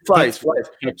fly. Pec flies?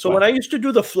 pec So fly. when I used to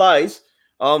do the flies,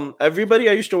 everybody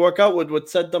I used to work out with would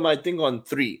set them, I think, on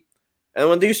three. And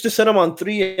when they used to set them on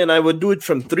three, and I would do it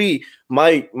from three,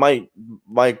 my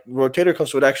rotator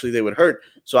cuffs would actually they would hurt.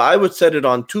 So I would set it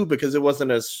on two because it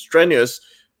wasn't as strenuous.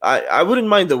 I wouldn't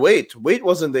mind the weight. Weight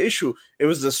wasn't the issue. It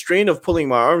was the strain of pulling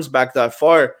my arms back that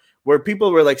far. Where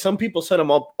people were like, some people set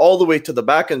them up all the way to the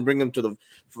back and bring them to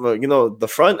the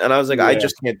front, and I was like, I Yeah.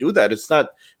 just can't do that. It's not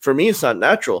for me. It's not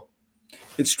natural.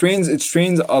 It strains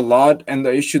a lot, and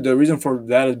the reason for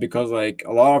that is because like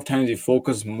a lot of times you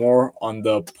focus more on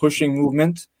the pushing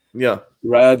movement Yeah,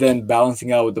 rather than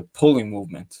balancing out with the pulling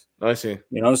movement. I see.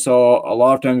 So a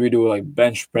lot of times we do like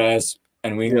bench press,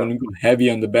 and Yeah, when we go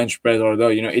heavy on the bench press or the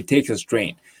it takes a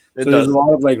strain. it So there's a does.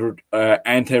 lot of like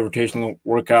anti-rotational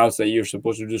workouts that you're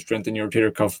supposed to do strengthen your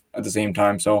rotator cuff at the same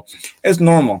time. So it's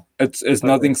normal. It's Okay.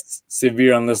 nothing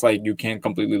severe unless like you can't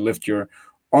completely lift your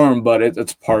arm, but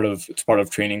it's part of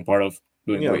training, part of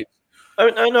doing Yeah. weights.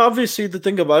 And obviously the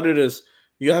thing about it is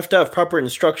you have to have proper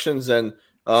instructions, and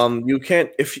you can't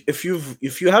if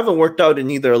you haven't worked out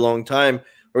in either a long time,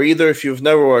 or either if you've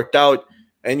never worked out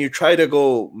and you try to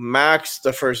go max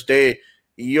the first day,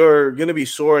 you're gonna be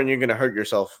sore and you're gonna hurt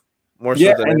yourself more so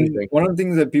Yeah, than and anything. one of the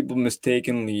things that people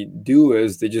mistakenly do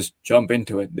is they just jump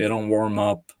into it. They don't warm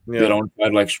up. They Yeah. don't try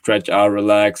to like stretch out,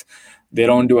 relax. They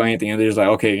don't do anything, and they're just like,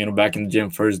 okay, back in the gym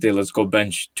first day, let's go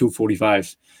bench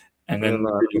 245s, and Yeah, then no,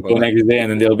 I they don't know go about that. next day, and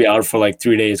then they'll be out for like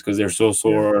 3 days because they're so Yeah.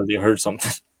 sore or they hurt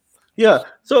something. Yeah.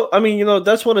 So I mean,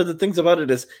 that's one of the things about it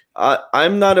is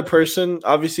I'm not a person.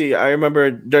 Obviously, I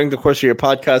remember during the course of your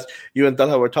podcast, you and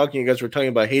Talha were talking. You guys were talking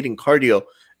about hating cardio,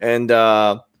 and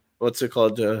what's it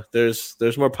called?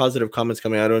 There's more positive comments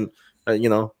coming. I don't.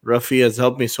 Rafi has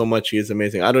helped me so much. He is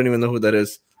amazing. I don't even know who that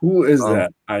is. Who is Um,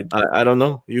 that? I I don't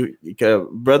know. You can,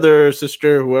 brother,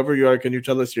 sister, whoever you are, can you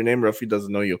tell us your name? Rafi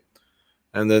doesn't know you.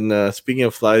 And then speaking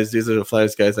of flies, these are the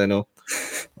flies guys I know.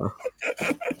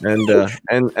 And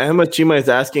Ahmad Chima is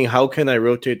asking, how can I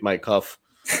rotate my cuff?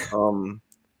 Um,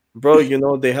 bro,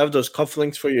 they have those cuff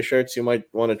links for your shirts. You might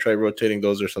want to try rotating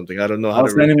those or something. I don't know how I'll to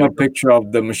send rotate him a them. picture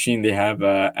of the machine they have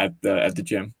at the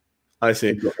gym. I see.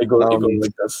 It goes Um,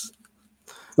 like this.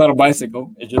 It's not a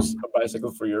bicycle. It's just a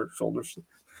bicycle for your shoulders.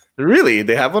 really,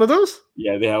 they have one of those?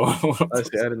 Yeah, they have one of I see.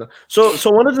 those. I don't know.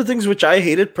 So one of the things which I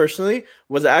hated personally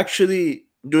was actually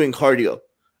doing cardio.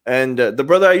 And the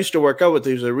brother I used to work out with,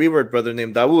 he was a revert brother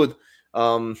named Dawood.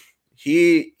 Um,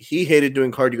 he hated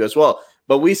doing cardio as well.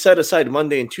 But we set aside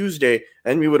Monday and Tuesday,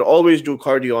 and we would always do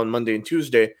cardio on Monday and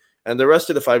Tuesday. And the rest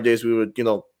of the 5 days, we would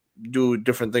do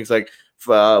different things. Like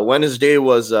Wednesday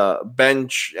was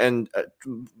bench and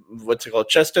what's it called,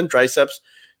 chest and triceps.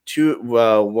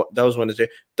 That was Wednesday.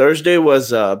 Thursday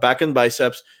was back and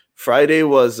biceps. Friday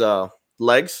was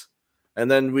legs, and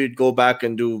then we'd go back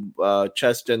and do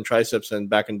chest and triceps and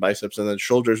back and biceps, and then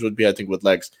shoulders would be, I think, with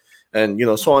legs, and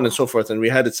so on and so forth. And we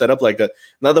had it set up like that.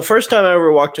 Now, the first time I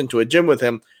ever walked into a gym with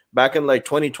him, back in like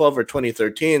 2012 or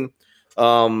 2013,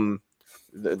 um,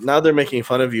 now they're making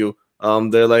fun of you.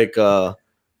 They're like,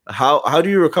 how do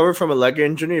you recover from a leg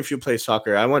injury if you play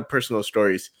soccer? I want personal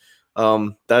stories.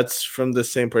 That's from the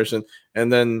same person.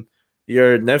 And then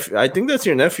your nephew, I think that's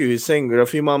your nephew. He's saying,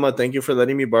 Rafi Mama, thank you for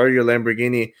letting me borrow your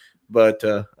Lamborghini. But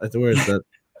I think where is that?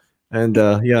 And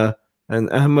yeah, and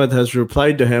Ahmed has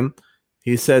replied to him.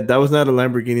 He said that was not a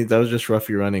Lamborghini. That was just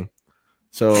Rafi running.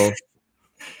 So Yeah,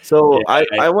 so I,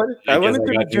 I I went guess I into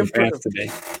the got new gym for fans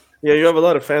today. yeah, you have a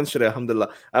lot of fans today,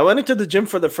 alhamdulillah. I went into the gym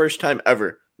for the first time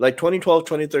ever, like 2012,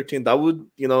 2013. That would,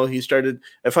 he started,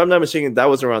 if I'm not mistaken, that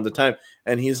was around the time.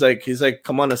 And he's like,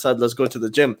 come on, Assad, let's go to the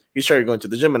gym. He started going to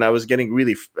the gym, and I was getting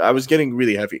really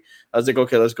heavy. I was like,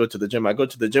 okay, let's go to the gym. I go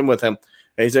to the gym with him,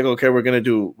 and he's like, okay, we're gonna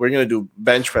do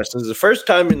bench press. This is the first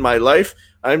time in my life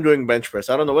I'm doing bench press.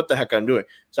 I don't know what the heck I'm doing.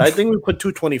 So I think we put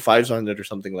 225s on it or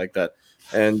something like that.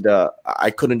 And I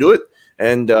couldn't do it,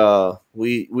 and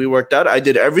we worked out. I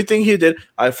did everything he did.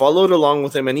 I followed along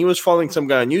with him, and he was following some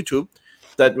guy on YouTube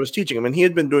that was teaching him, and he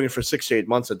had been doing it for 6 to 8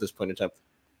 months at this point in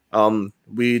time.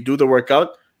 We do the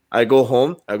workout. I go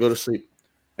home. I go to sleep,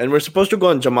 and we're supposed to go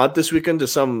on Jamaat this weekend to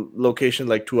some location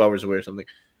like 2 hours away or something.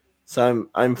 So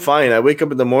I'm fine. I wake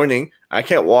up in the morning. I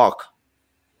can't walk,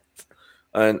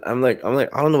 and I'm like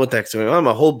I don't know what the heck's going on.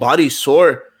 My whole body's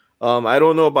sore. I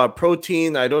don't know about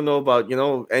protein. I don't know about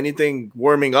anything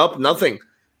warming up. Nothing.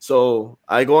 So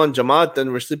I go on Jamaat,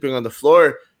 and we're sleeping on the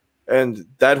floor. And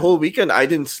that whole weekend, I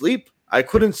didn't sleep. I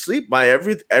couldn't sleep. My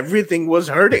everything was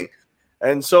hurting,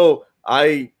 and so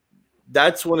I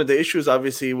that's one of the issues,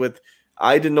 obviously, with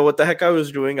I didn't know what the heck I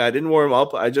was doing. I didn't warm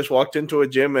up. I just walked into a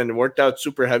gym and worked out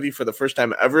super heavy for the first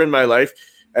time ever in my life.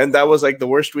 And that was like the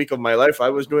worst week of my life.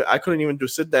 I couldn't even do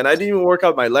sit down. I didn't even work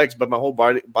out my legs, but my whole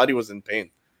body was in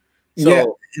pain. Yeah,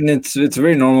 So and it's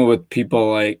very normal with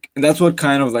people, like, and that's what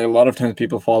kind of like a lot of times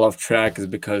people fall off track is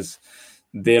because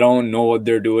they don't know what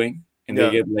they're doing and they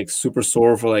yeah, get like super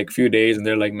sore for like a few days and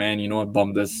they're like, man, you know what,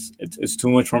 bump this. It's too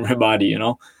much for my body, you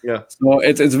know? yeah, So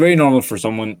it's very normal for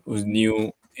someone who's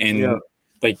new yeah, and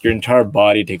like your entire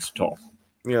body takes a toll.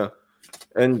 yeah.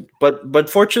 And but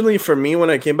fortunately for me, when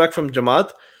I came back from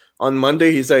Jamaat on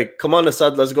Monday, he's like, "Come on,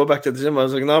 Asad, let's go back to the gym." I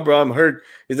was like, "No, bro, I'm hurt."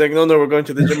 He's like, "No, no, we're going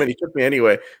to the gym," and he took me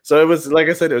anyway. So it was like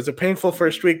I said, it was a painful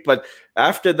first week, but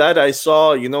after that, I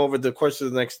saw, over the course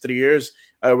of the next 3 years,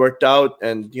 I worked out,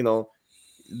 and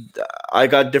I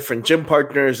got different gym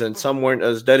partners, and some weren't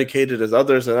as dedicated as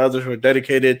others, and others were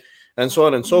dedicated, and so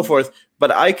on and so forth.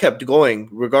 But I kept going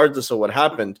regardless of what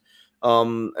happened,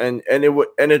 and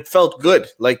it felt good.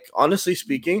 Like, honestly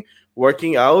speaking,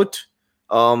 working out.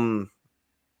 Um,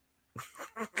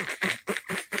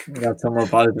 We got some more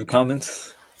positive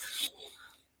comments.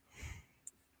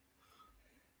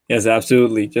 Yes,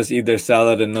 absolutely. Just eat their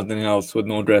salad and nothing else with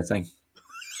no dressing.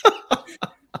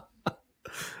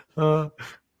 uh,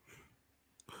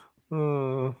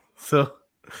 so,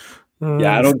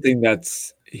 Yeah, I uh, don't think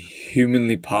that's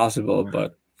humanly possible,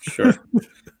 but sure.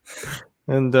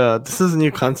 and this is a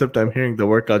new concept I'm hearing, the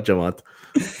workout Jamaat.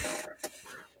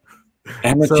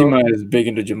 Ahmed So, Chima is big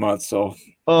into Jamaat, so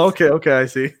oh, okay, okay, I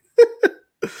see.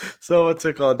 So what's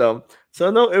it called?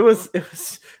 So no, it was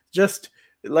just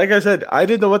like I said, I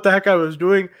didn't know what the heck I was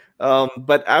doing.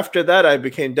 But after that, I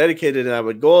became dedicated, and I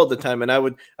would go all the time, and I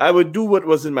would do what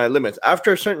was in my limits.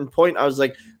 After a certain point, I was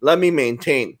like, let me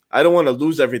maintain. I don't want to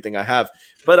lose everything I have.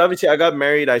 But obviously, I got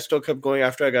married. I still kept going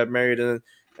after I got married, and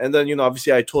then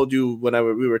obviously, I told you when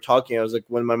we were talking, I was like,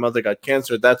 when my mother got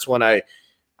cancer, that's when I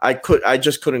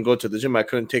just couldn't go to the gym. I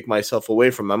couldn't take myself away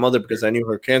from my mother because I knew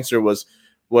her cancer was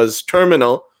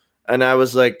terminal, and I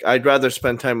was like, I'd rather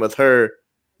spend time with her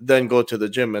than go to the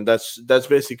gym, and that's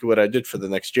basically what I did for the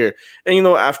next year. And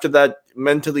after that,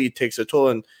 mentally it takes a toll.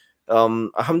 And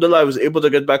alhamdulillah, I was able to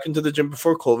get back into the gym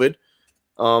before COVID.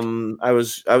 I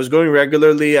was going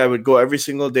regularly. I would go every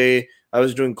single day. I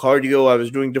was doing cardio. I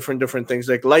was doing different things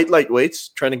like light weights,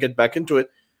 trying to get back into it.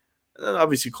 And then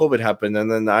obviously COVID happened, and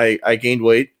then I gained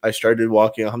weight. I started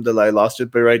walking. Alhamdulillah, I lost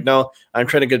it, but right now I'm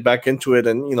trying to get back into it.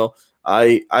 And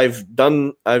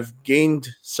I've gained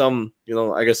some,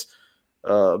 I guess,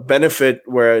 benefit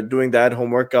where doing the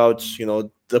at-home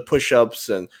workouts, the push-ups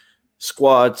and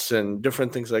squats and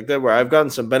different things like that, where I've gotten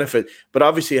some benefit. But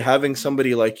obviously, having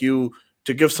somebody like you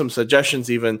to give some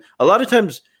suggestions, even a lot of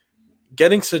times,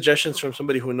 getting suggestions from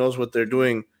somebody who knows what they're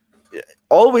doing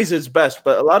always is best.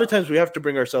 But a lot of times we have to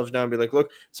bring ourselves down and be like,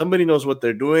 look, somebody knows what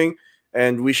they're doing,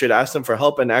 and we should ask them for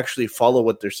help and actually follow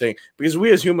what they're saying. Because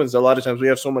we as humans, a lot of times we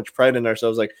have so much pride in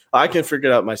ourselves, like, I can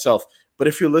figure it out myself. But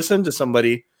if you listen to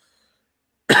somebody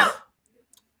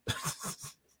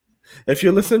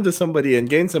and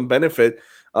gain some benefit,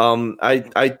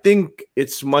 I think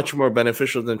it's much more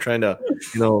beneficial than trying to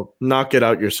knock it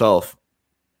out yourself.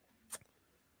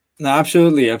 no,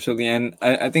 absolutely, absolutely. And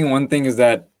I think one thing is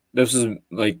that this is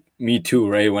like me too,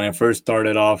 right? When I first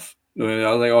started off, I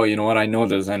was like, oh, you know what? I know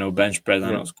this. I know bench press. I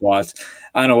Yeah, know squats.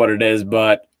 I know what it is.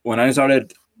 But when I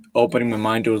started opening my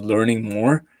mind to learning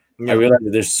more, I yeah, realized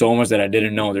that there's so much that I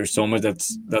didn't know. There's so much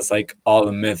that's like all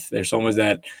a myth. There's so much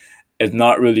that is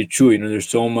not really true. There's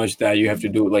so much that you have to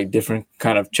do, like different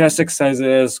kind of chest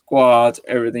exercises, squats,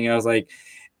 everything else. Like,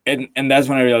 and that's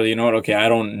when I realized, you know what? Okay, I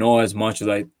don't know as much as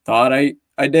I thought I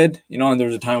did. And there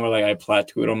was a time where like I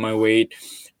plateaued on my weight,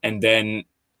 and then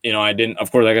I didn't.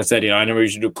 Of course, like I said, I never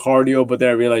used to do cardio, but then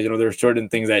I realized, there are certain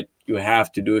things that you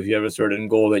have to do if you have a certain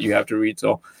goal that you have to reach.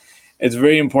 So it's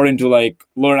very important to like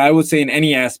learn. I would say in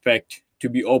any aspect to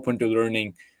be open to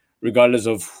learning, regardless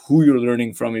of who you're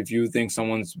learning from. If you think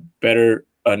someone's better,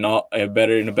 not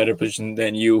better in a better position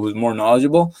than you, who's more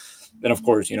knowledgeable, then of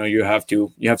course you have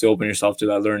to open yourself to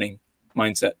that learning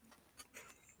mindset.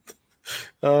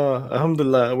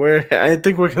 Alhamdulillah. I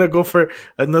think we're gonna go for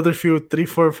another few 3,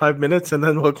 4, 5 minutes, and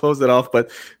then we'll close it off. But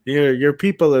your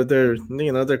people are there.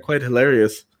 They're quite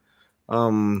hilarious.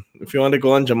 If you want to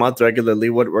go on Jamaat regularly,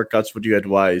 what workouts would you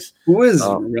advise? Who is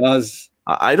Uh, Raz?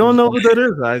 I don't know who that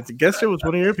is. I guess it was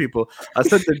one of your people. I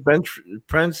said that bench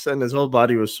Prince and his whole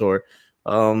body was sore.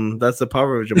 That's the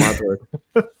power of Jamaat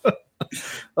work.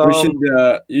 We should,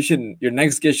 Um, you should, your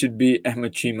next guest should be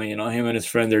Ahmed Chima. You know, him and his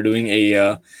friend, they're doing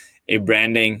a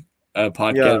branding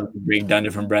podcast yeah, where we break down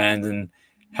different brands and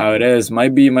how it is.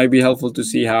 Might be helpful to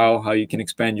see how you can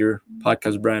expand your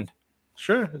podcast brand.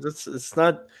 sure. That's it's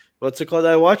not what's it called.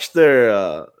 I watched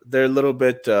their little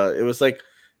bit. It was like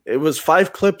it was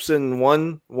five clips in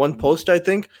one post, I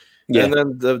think. Yeah, And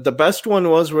then the best one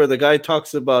was where the guy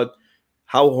talks about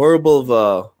how horrible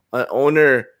of an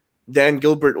owner Dan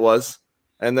Gilbert was.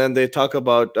 And then they talk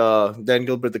about Dan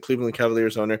Gilbert, the Cleveland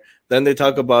Cavaliers owner. Then they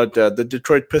talk about the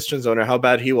Detroit Pistons owner, how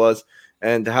bad he was,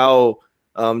 and how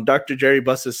Dr. Jerry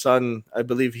Buss's son, I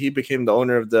believe, he became the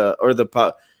owner of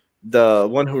the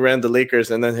one who ran the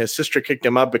Lakers, and then his sister kicked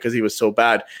him out because he was so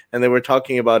bad. And they were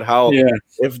talking about how yeah,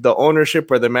 if the ownership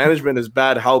or the management is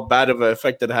bad, how bad of an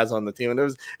effect it has on the team. And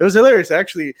it was hilarious. I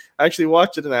actually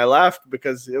watched it and I laughed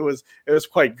because it was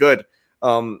quite good.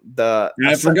 The and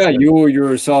I forgot assessment, you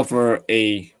yourself are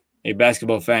a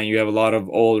basketball fan. You have a lot of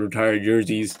old retired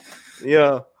jerseys.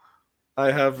 yeah. I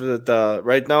have the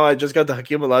right now. I just got the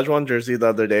Hakeem Olajuwon jersey the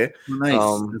other day. Nice.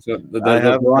 Um, That's what I the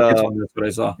have Rockets the one. That's what I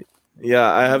saw.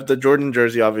 Yeah, I have the Jordan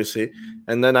jersey, obviously,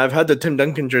 and then I've had the Tim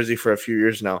Duncan jersey for a few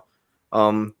years now.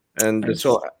 And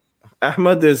so Nice.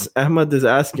 Ahmad is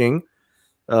asking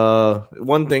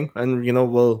one thing, and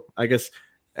we'll I guess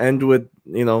end with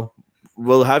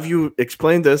we'll have you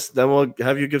explain this, then we'll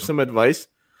have you give some advice.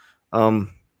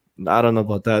 Um, I don't know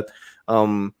about that.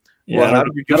 Yeah, We'll have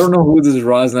you I give don't know who this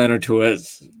Roz 902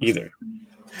 is either.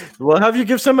 we'll have you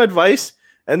give some advice,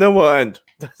 and then we'll end.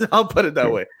 I'll put it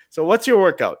that way. So, what's your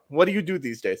workout? What do you do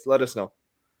these days? Let us know.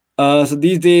 So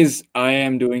these days I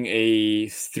am doing a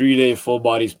 3 day full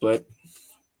body split,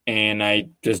 and I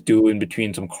just do in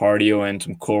between some cardio and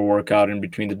some core workout in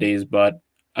between the days. But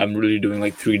I'm really doing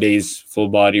like 3 days full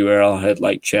body where I'll hit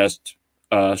like chest,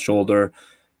 shoulder,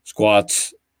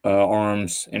 squats,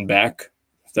 arms, and back.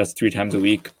 That's 3 times a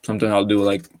week. Sometimes I'll do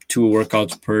like 2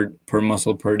 workouts per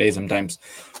muscle per day. Sometimes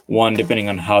one depending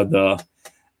on how the.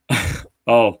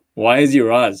 Oh, why is he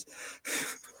Roz?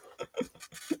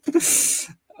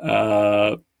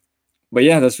 uh, but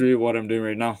yeah, that's really what I'm doing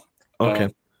right now. Okay.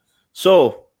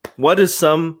 So, what is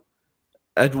some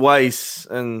advice?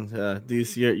 And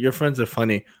these your friends are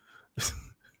funny.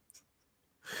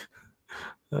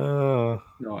 uh, Oh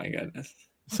my goodness.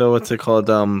 so what's it called?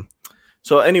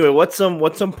 So anyway, what's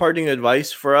some parting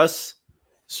advice for us?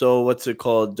 So what's it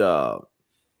called?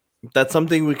 That's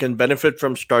something we can benefit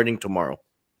from starting tomorrow.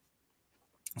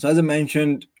 So as I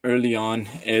mentioned early on,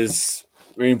 is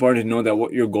very important to know that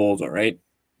what your goals are, right?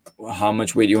 How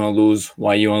much weight you want to lose,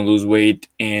 why you want to lose weight,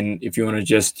 and if you want to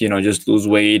just lose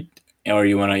weight, or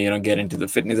you want to get into the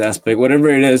fitness aspect, whatever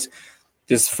it is,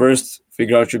 just first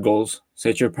figure out your goals,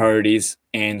 set your priorities,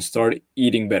 and start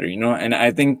eating better. And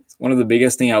I think one of the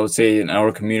biggest thing I would say in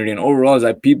our community and overall is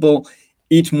that people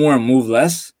eat more and move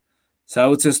less. So I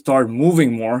would say start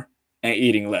moving more and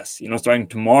eating less. Starting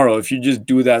tomorrow, if you just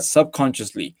do that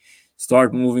subconsciously,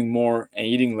 start moving more and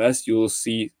eating less, you will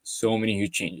see so many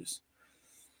huge changes.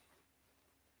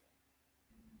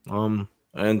 And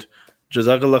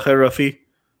Jazakallah khair, Rafi,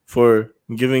 for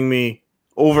giving me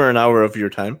over an hour of your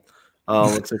time.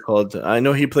 What's it called? I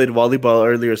know he played volleyball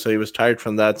earlier, so he was tired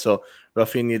from that. So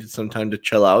Rafi needed some time to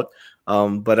chill out.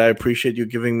 But I appreciate you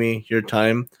giving me your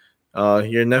time.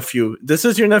 Your nephew. This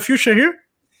is your nephew, Shahir?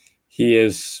 He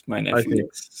is my I nephew. see.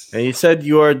 Yes. And you said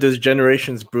you are this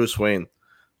generation's Bruce Wayne.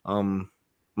 Um,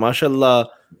 mashallah,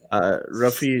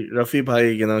 Rafi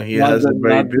Bhai, he Not has the a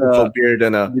very not beautiful beard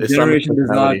and a the Islamic generation does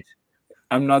not. personality.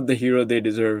 I'm not the hero they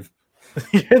deserve.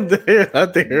 They're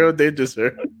not the hero they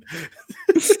deserve.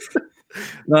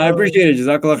 No, I Uh, appreciate it.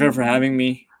 Jazakallah khair for having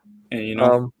me. And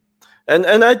um, and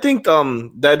I think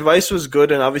the advice was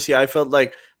good, and obviously I felt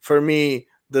like for me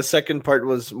the second part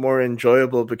was more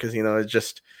enjoyable because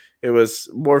it was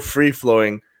more free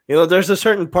flowing. There's a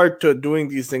certain part to doing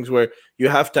these things where you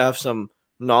have to have some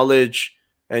knowledge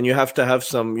and you have to have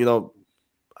some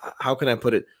how can I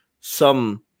put it,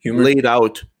 some humor. laid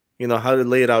out, how to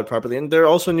lay it out properly. And there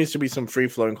also needs to be some free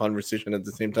flowing conversation at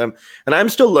the same time. And I'm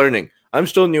still learning. I'm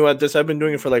still new at this. I've been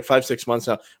doing it for like 5-6 months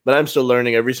now, but I'm still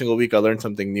learning. Every single week I learn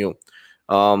something new.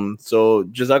 So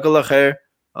Jazakallah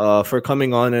khair for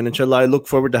coming on, and inshallah I look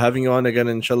forward to having you on again.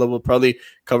 Inshallah we'll probably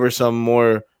cover some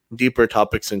more deeper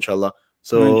topics, inshallah. No,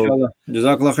 So inshallah.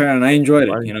 Jazakallah khair. And I enjoyed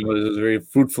it. It was a very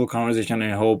fruitful conversation.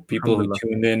 I hope people who alhamdulillah.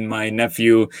 tuned in, my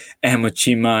nephew, Ahmed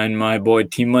Chima, and my boy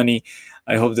T Money,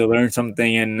 I hope they learned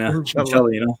something, and Inshallah.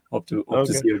 inshallah, hope to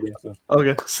Okay. see you again soon.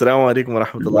 Okay. Assalamu alaikum wa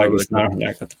rahmatullahi wa Waalaikum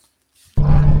barakatuh. assalam.